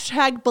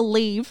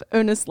 #believe"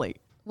 earnestly?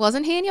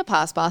 Wasn't he in your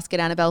pass basket,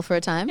 Annabelle, for a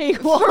time?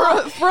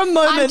 For a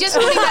moment. I'm just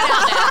putting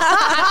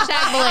that out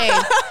there.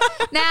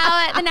 #believe.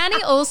 Now, the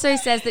nanny also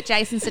says that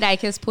Jason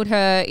Sudeikis put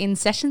her in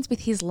sessions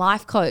with his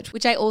life coach,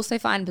 which I also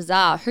find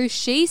bizarre, who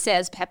she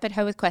says peppered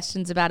her with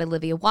questions about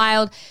Olivia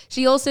Wilde.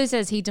 She also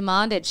says he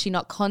demanded she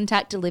not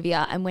contact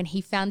Olivia, and when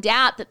he found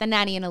out that the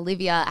nanny and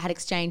Olivia had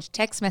exchanged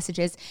text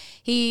messages,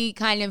 he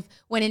kind of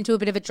went into a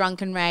bit of a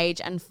drunken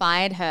rage and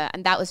fired her,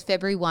 and that was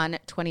February 1,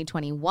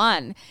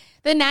 2021.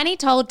 The nanny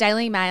told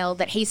Daily Mail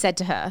that he said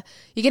to her,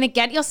 "You're going to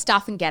get your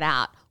stuff and get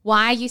out.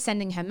 Why are you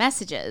sending her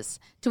messages?"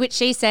 To which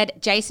she said,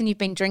 "Jason, you've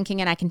been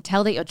drinking and I can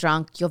tell that you're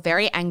drunk. You're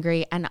very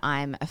angry and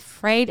I'm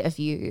afraid of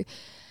you."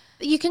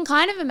 You can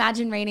kind of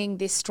imagine reading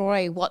this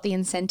story, what the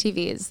incentive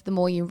is the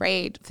more you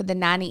read for the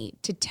nanny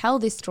to tell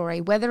this story,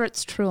 whether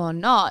it's true or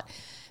not,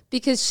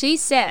 because she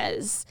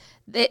says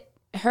that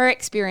her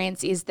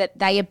experience is that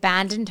they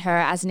abandoned her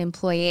as an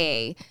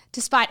employee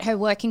despite her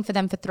working for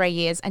them for 3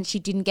 years, and she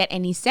didn't get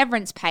any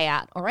severance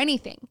payout or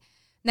anything.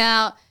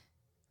 Now,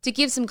 to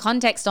give some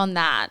context on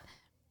that,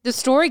 the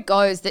story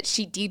goes that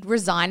she did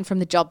resign from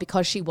the job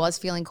because she was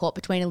feeling caught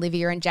between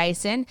Olivia and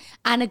Jason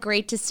and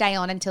agreed to stay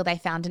on until they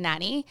found a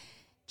nanny.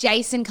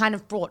 Jason kind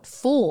of brought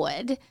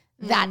forward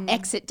that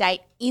exit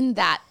date in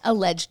that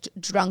alleged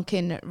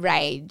drunken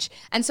rage.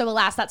 And so,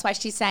 alas, that's why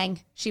she's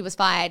saying she was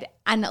fired,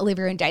 and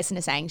Olivia and Jason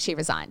are saying she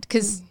resigned,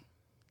 because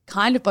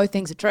kind of both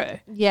things are true.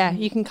 Yeah,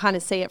 you can kind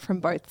of see it from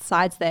both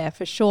sides there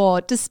for sure.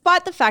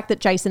 Despite the fact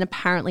that Jason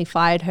apparently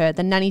fired her,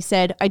 the nanny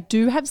said, "I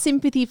do have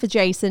sympathy for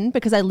Jason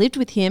because I lived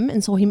with him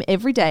and saw him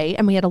every day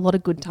and we had a lot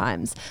of good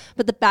times.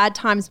 But the bad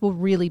times were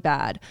really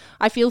bad.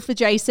 I feel for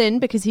Jason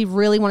because he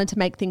really wanted to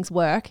make things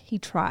work. He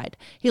tried.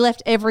 He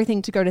left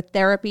everything to go to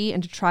therapy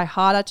and to try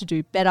harder to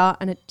do better,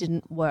 and it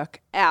didn't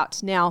work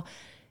out." Now,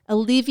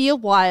 Olivia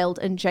Wilde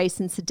and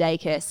Jason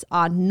Sudeikis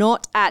are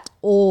not at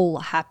all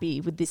happy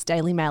with this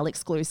Daily Mail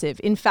exclusive.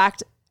 In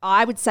fact,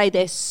 I would say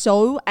they're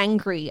so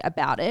angry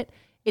about it,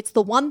 it's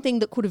the one thing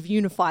that could have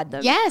unified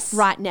them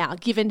right now,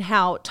 given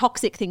how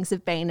toxic things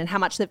have been and how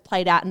much they've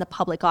played out in the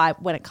public eye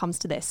when it comes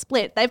to their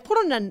split. They've put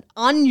on an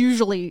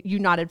unusually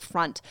united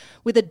front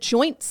with a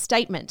joint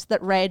statement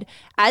that read,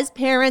 "As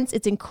parents,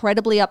 it's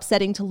incredibly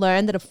upsetting to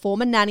learn that a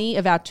former nanny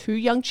of our 2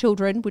 young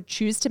children would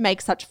choose to make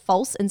such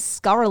false and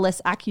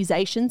scurrilous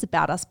accusations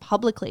about us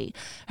publicly.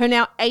 Her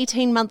now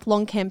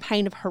 18-month-long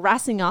campaign of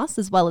harassing us,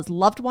 as well as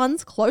loved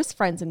ones, close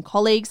friends and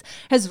colleagues,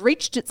 has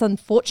reached its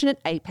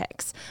unfortunate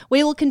apex.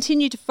 We will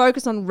continue to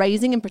focus on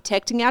raising and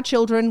protecting our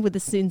children with the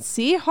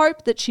sincere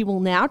hope that she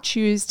will now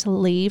choose to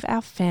leave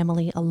our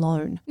family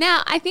alone."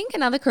 Now, I think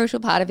another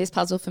crucial part of this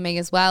puzzle for me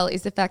as well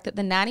is the fact that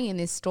the nanny in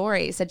this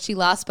story said she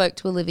last spoke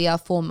to Olivia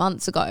 4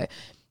 months ago.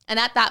 And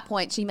at that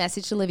point, she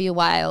messaged Olivia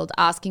Wilde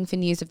asking for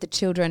news of the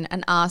children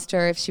and asked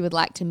her if she would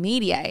like to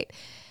mediate.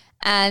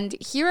 And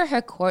here are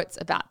her quotes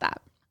about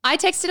that. "I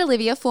texted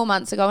Olivia 4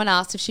 months ago and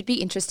asked if she'd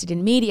be interested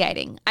in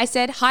mediating. I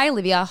said, 'Hi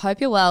Olivia,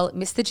 hope you're well,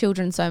 miss the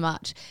children so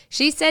much.'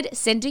 She said,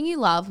 'Sending you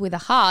love,' with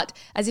a heart,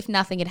 as if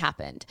nothing had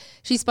happened.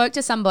 She spoke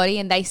to somebody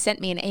and they sent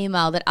me an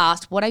email that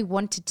asked what I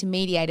wanted to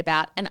mediate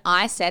about, and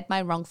I said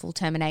my wrongful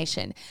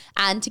termination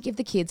and to give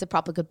the kids a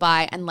proper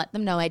goodbye and let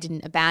them know I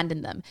didn't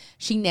abandon them.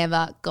 She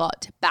never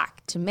got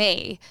back to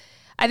me."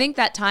 I think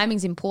that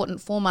timing's important.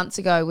 4 months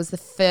ago was the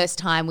first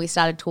time we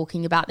started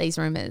talking about these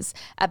rumours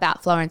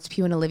about Florence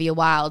Pugh and Olivia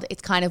Wilde.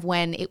 It's kind of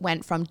when it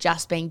went from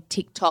just being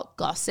TikTok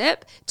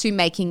gossip to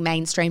making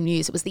mainstream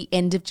news. It was the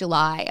end of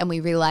July and we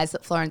realised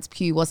that Florence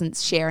Pugh wasn't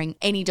sharing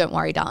any Don't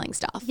Worry Darling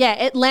stuff. Yeah,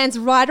 it lands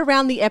right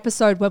around the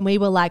episode when we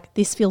were like,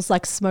 this feels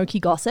like smoky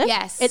gossip.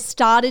 Yes. It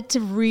started to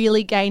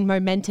really gain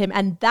momentum,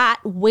 and that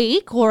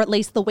week, or at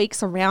least the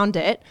weeks around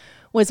it,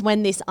 was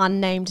when this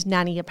unnamed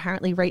nanny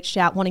apparently reached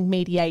out wanting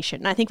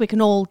mediation. And I think we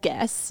can all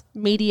guess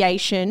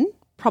mediation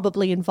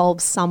probably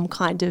involves some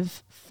kind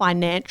of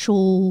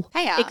financial...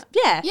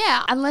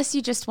 Yeah, unless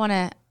you just want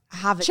to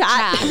have a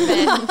chat.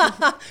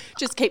 Then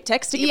just keep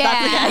texting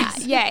about the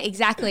case. Yeah,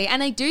 exactly.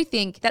 And I do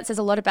think that says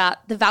a lot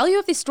about the value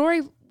of this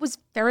story was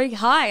very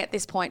high at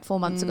this point 4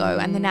 months ago,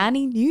 and the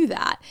nanny knew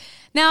that.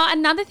 Now,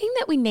 another thing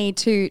that we need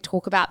to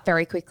talk about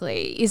very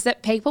quickly is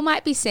that people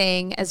might be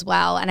seeing as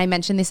well, and I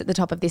mentioned this at the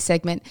top of this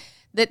segment,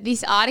 that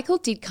this article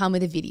did come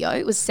with a video.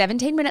 It was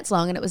 17 minutes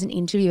long and it was an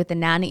interview with the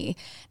nanny.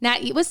 Now,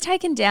 it was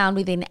taken down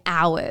within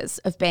hours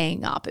of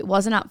being up. It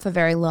wasn't up for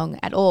very long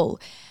at all.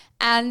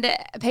 And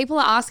people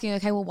are asking,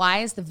 okay, well, why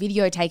is the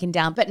video taken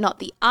down but not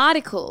the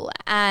article?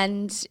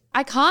 And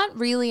I can't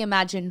really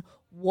imagine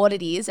what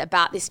it is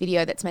about this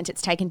video that's meant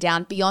it's taken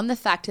down beyond the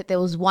fact that there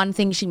was one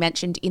thing she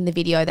mentioned in the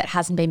video that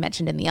hasn't been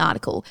mentioned in the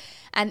article.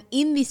 And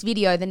in this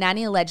video, the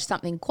nanny alleged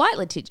something quite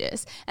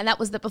litigious, and that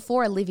was that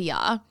before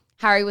Olivia,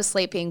 Harry was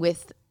sleeping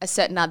with a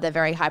certain other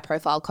very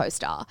high-profile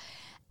co-star,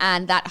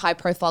 and that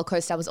high-profile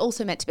co-star was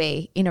also meant to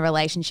be in a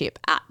relationship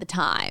at the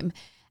time.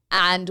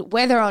 And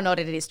whether or not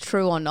it is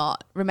true or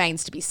not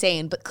remains to be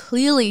seen. But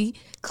clearly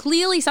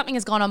something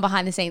has gone on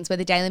behind the scenes where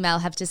the Daily Mail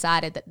have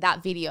decided that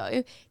that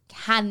video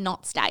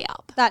cannot stay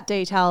up. That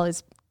detail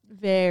is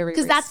very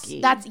risky.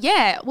 Because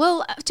that's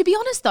well, to be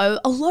honest though,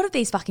 a lot of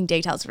these fucking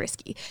details are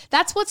risky.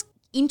 That's what's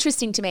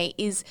interesting to me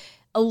is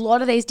a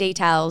lot of these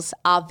details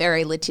are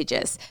very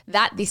litigious.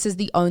 That this is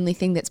the only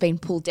thing that's been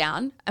pulled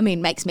down, I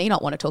mean, makes me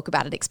not want to talk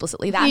about it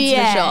explicitly, that's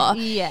for sure.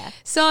 Yeah.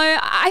 So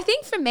I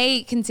think for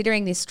me,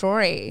 considering this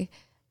story,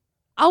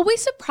 are we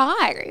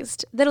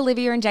surprised that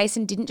Olivia and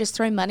Jason didn't just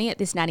throw money at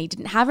this nanny,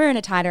 didn't have her in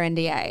a tighter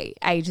NDA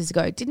ages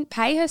ago, didn't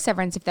pay her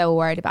severance if they were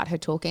worried about her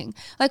talking?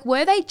 Like,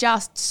 were they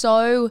just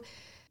so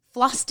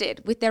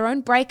flustered with their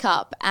own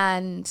breakup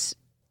and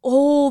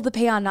all the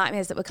PR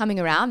nightmares that were coming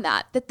around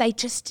that they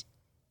just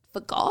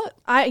forgot?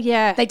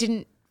 They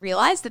didn't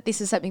realise that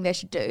this is something they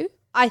should do?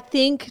 I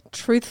think,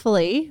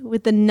 truthfully,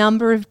 with the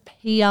number of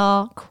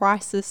PR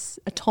crisis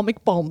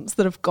atomic bombs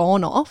that have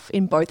gone off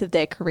in both of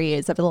their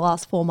careers over the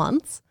last 4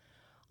 months,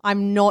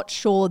 I'm not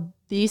sure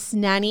this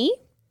nanny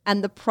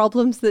and the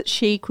problems that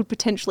she could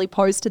potentially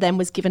pose to them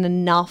was given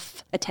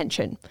enough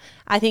attention.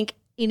 I think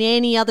in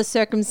any other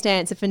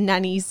circumstance, if a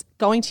nanny's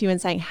going to you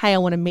and saying, hey, I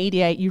want to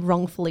mediate, you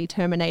wrongfully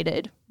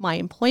terminated my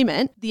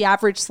employment, the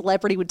average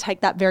celebrity would take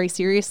that very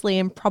seriously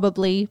and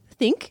probably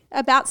think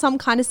about some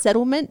kind of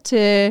settlement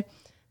to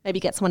maybe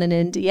get someone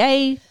an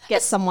NDA,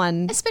 get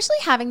someone... Especially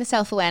having the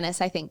self-awareness,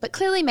 I think. But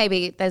clearly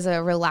maybe there's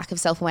a real lack of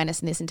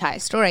self-awareness in this entire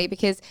story,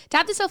 because to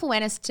have the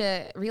self-awareness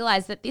to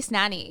realise that this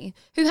nanny,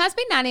 who has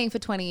been nannying for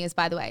 20 years,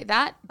 by the way,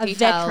 that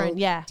veteran,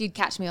 did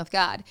catch me off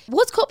guard,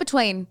 was caught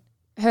between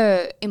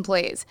her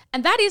employees.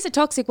 And that is a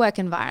toxic work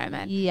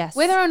environment. Yes.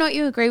 Whether or not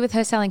you agree with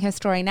her selling her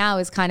story now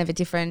is kind of a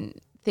different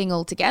thing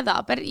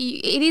altogether. But it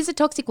is a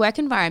toxic work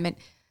environment.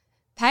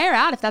 Pay her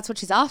out if that's what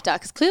she's after,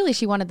 because clearly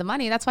she wanted the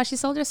money. That's why she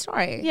sold her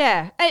story.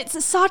 Yeah.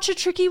 It's such a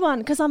tricky one,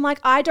 because I'm like,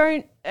 I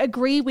don't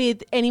agree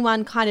with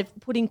anyone kind of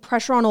putting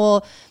pressure on,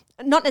 or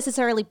not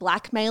necessarily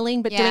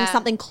blackmailing, but doing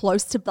something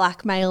close to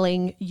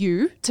blackmailing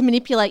you to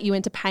manipulate you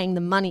into paying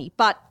the money.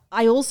 But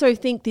I also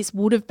think this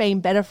would have been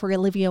better for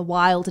Olivia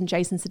Wilde and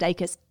Jason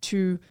Sudeikis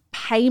to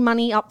pay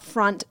money up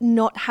front,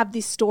 not have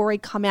this story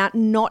come out,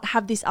 not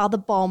have this other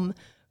bomb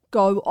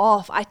go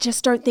off. I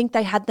just don't think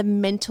they had the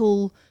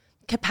mental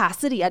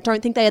capacity. I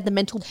don't think they had the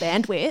mental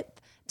bandwidth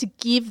to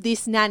give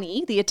this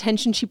nanny the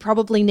attention she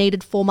probably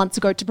needed 4 months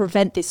ago to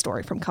prevent this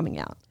story from coming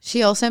out.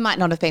 She also might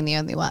not have been the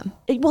only one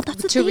Well,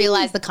 that's the to thing.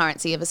 realise the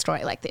currency of a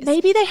story like this.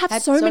 Maybe they have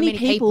Had so many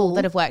people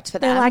that have worked for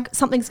They're them. like,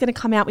 something's going to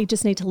come out. We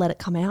just need to let it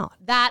come out.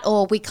 That,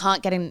 or we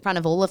can't get in front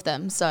of all of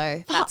them,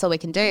 so that's all we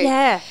can do.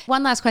 Yeah.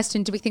 One last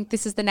question. Do we think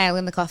this is the nail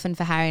in the coffin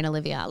for Harry and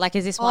Olivia? Like,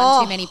 is this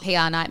one too many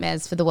PR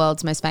nightmares for the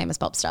world's most famous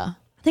pop star?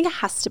 I think it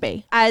has to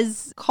be.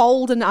 As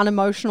cold and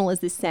unemotional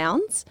as this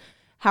sounds,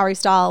 Harry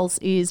Styles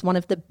is one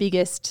of the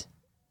biggest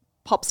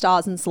pop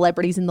stars and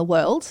celebrities in the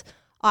world.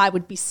 I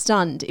would be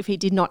stunned if he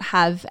did not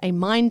have a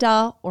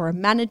minder or a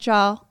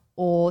manager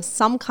or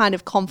some kind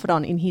of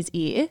confidant in his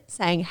ear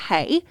saying,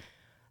 hey,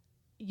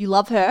 you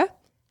love her.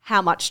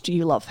 How much do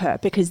you love her?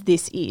 Because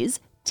this is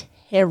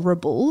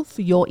terrible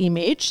for your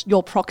image,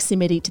 your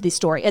proximity to this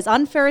story. As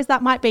unfair as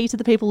that might be to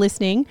the people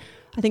listening,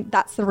 I think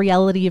that's the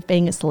reality of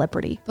being a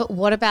celebrity. But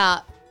what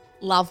about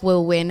love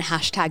will win,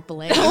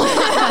 #believe?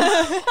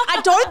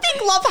 I don't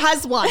think love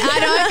has one. I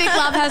don't think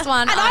love has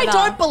one And either. I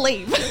don't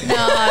believe.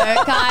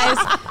 No, guys,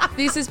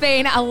 this has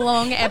been a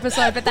long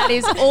episode, but that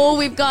is all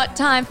we've got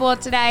time for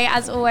today.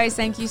 As always,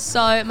 thank you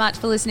so much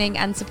for listening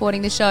and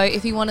supporting the show.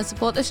 If you want to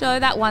support the show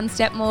that one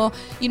step more,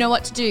 you know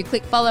what to do.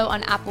 Click follow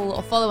on Apple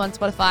or follow on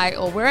Spotify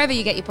or wherever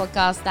you get your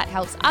podcasts. That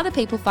helps other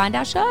people find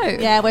our show.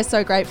 Yeah, we're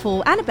so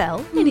grateful.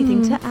 Annabelle,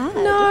 anything to add?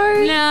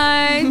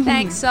 No,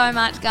 thanks so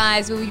much,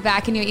 guys. We'll be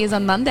back in your ears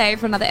on Monday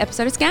for another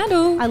episode of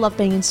Scandal. I love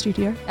being in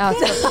studio. Oh,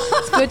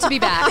 it's good to be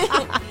back.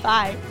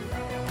 Bye.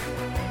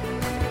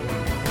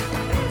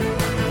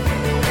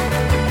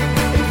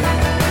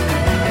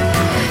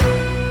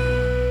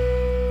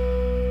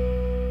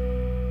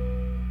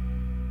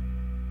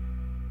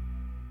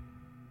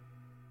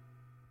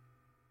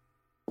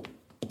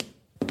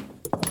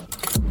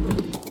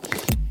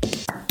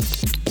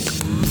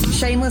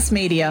 Shameless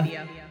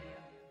Media.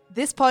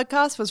 This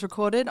podcast was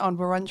recorded on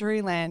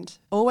Wurundjeri land.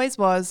 Always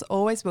was,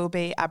 always will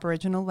be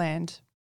Aboriginal land.